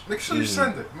 But like, make sure you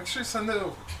send it. Make sure you send it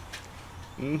over.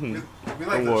 mm-hmm. We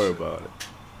like Don't that worry shit. about it.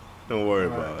 Don't worry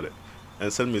Alright. about it.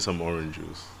 And send me some orange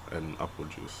juice and apple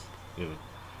juice. You know.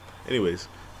 Anyways,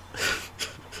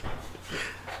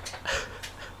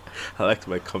 I like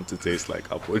my cum to taste like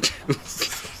apple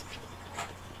juice.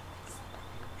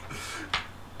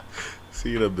 See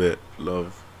you in a bit,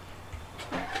 love.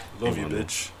 Love you, Emmanuel.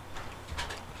 bitch.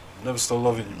 Never stop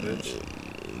loving you, bitch.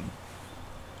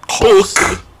 Oh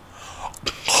shit.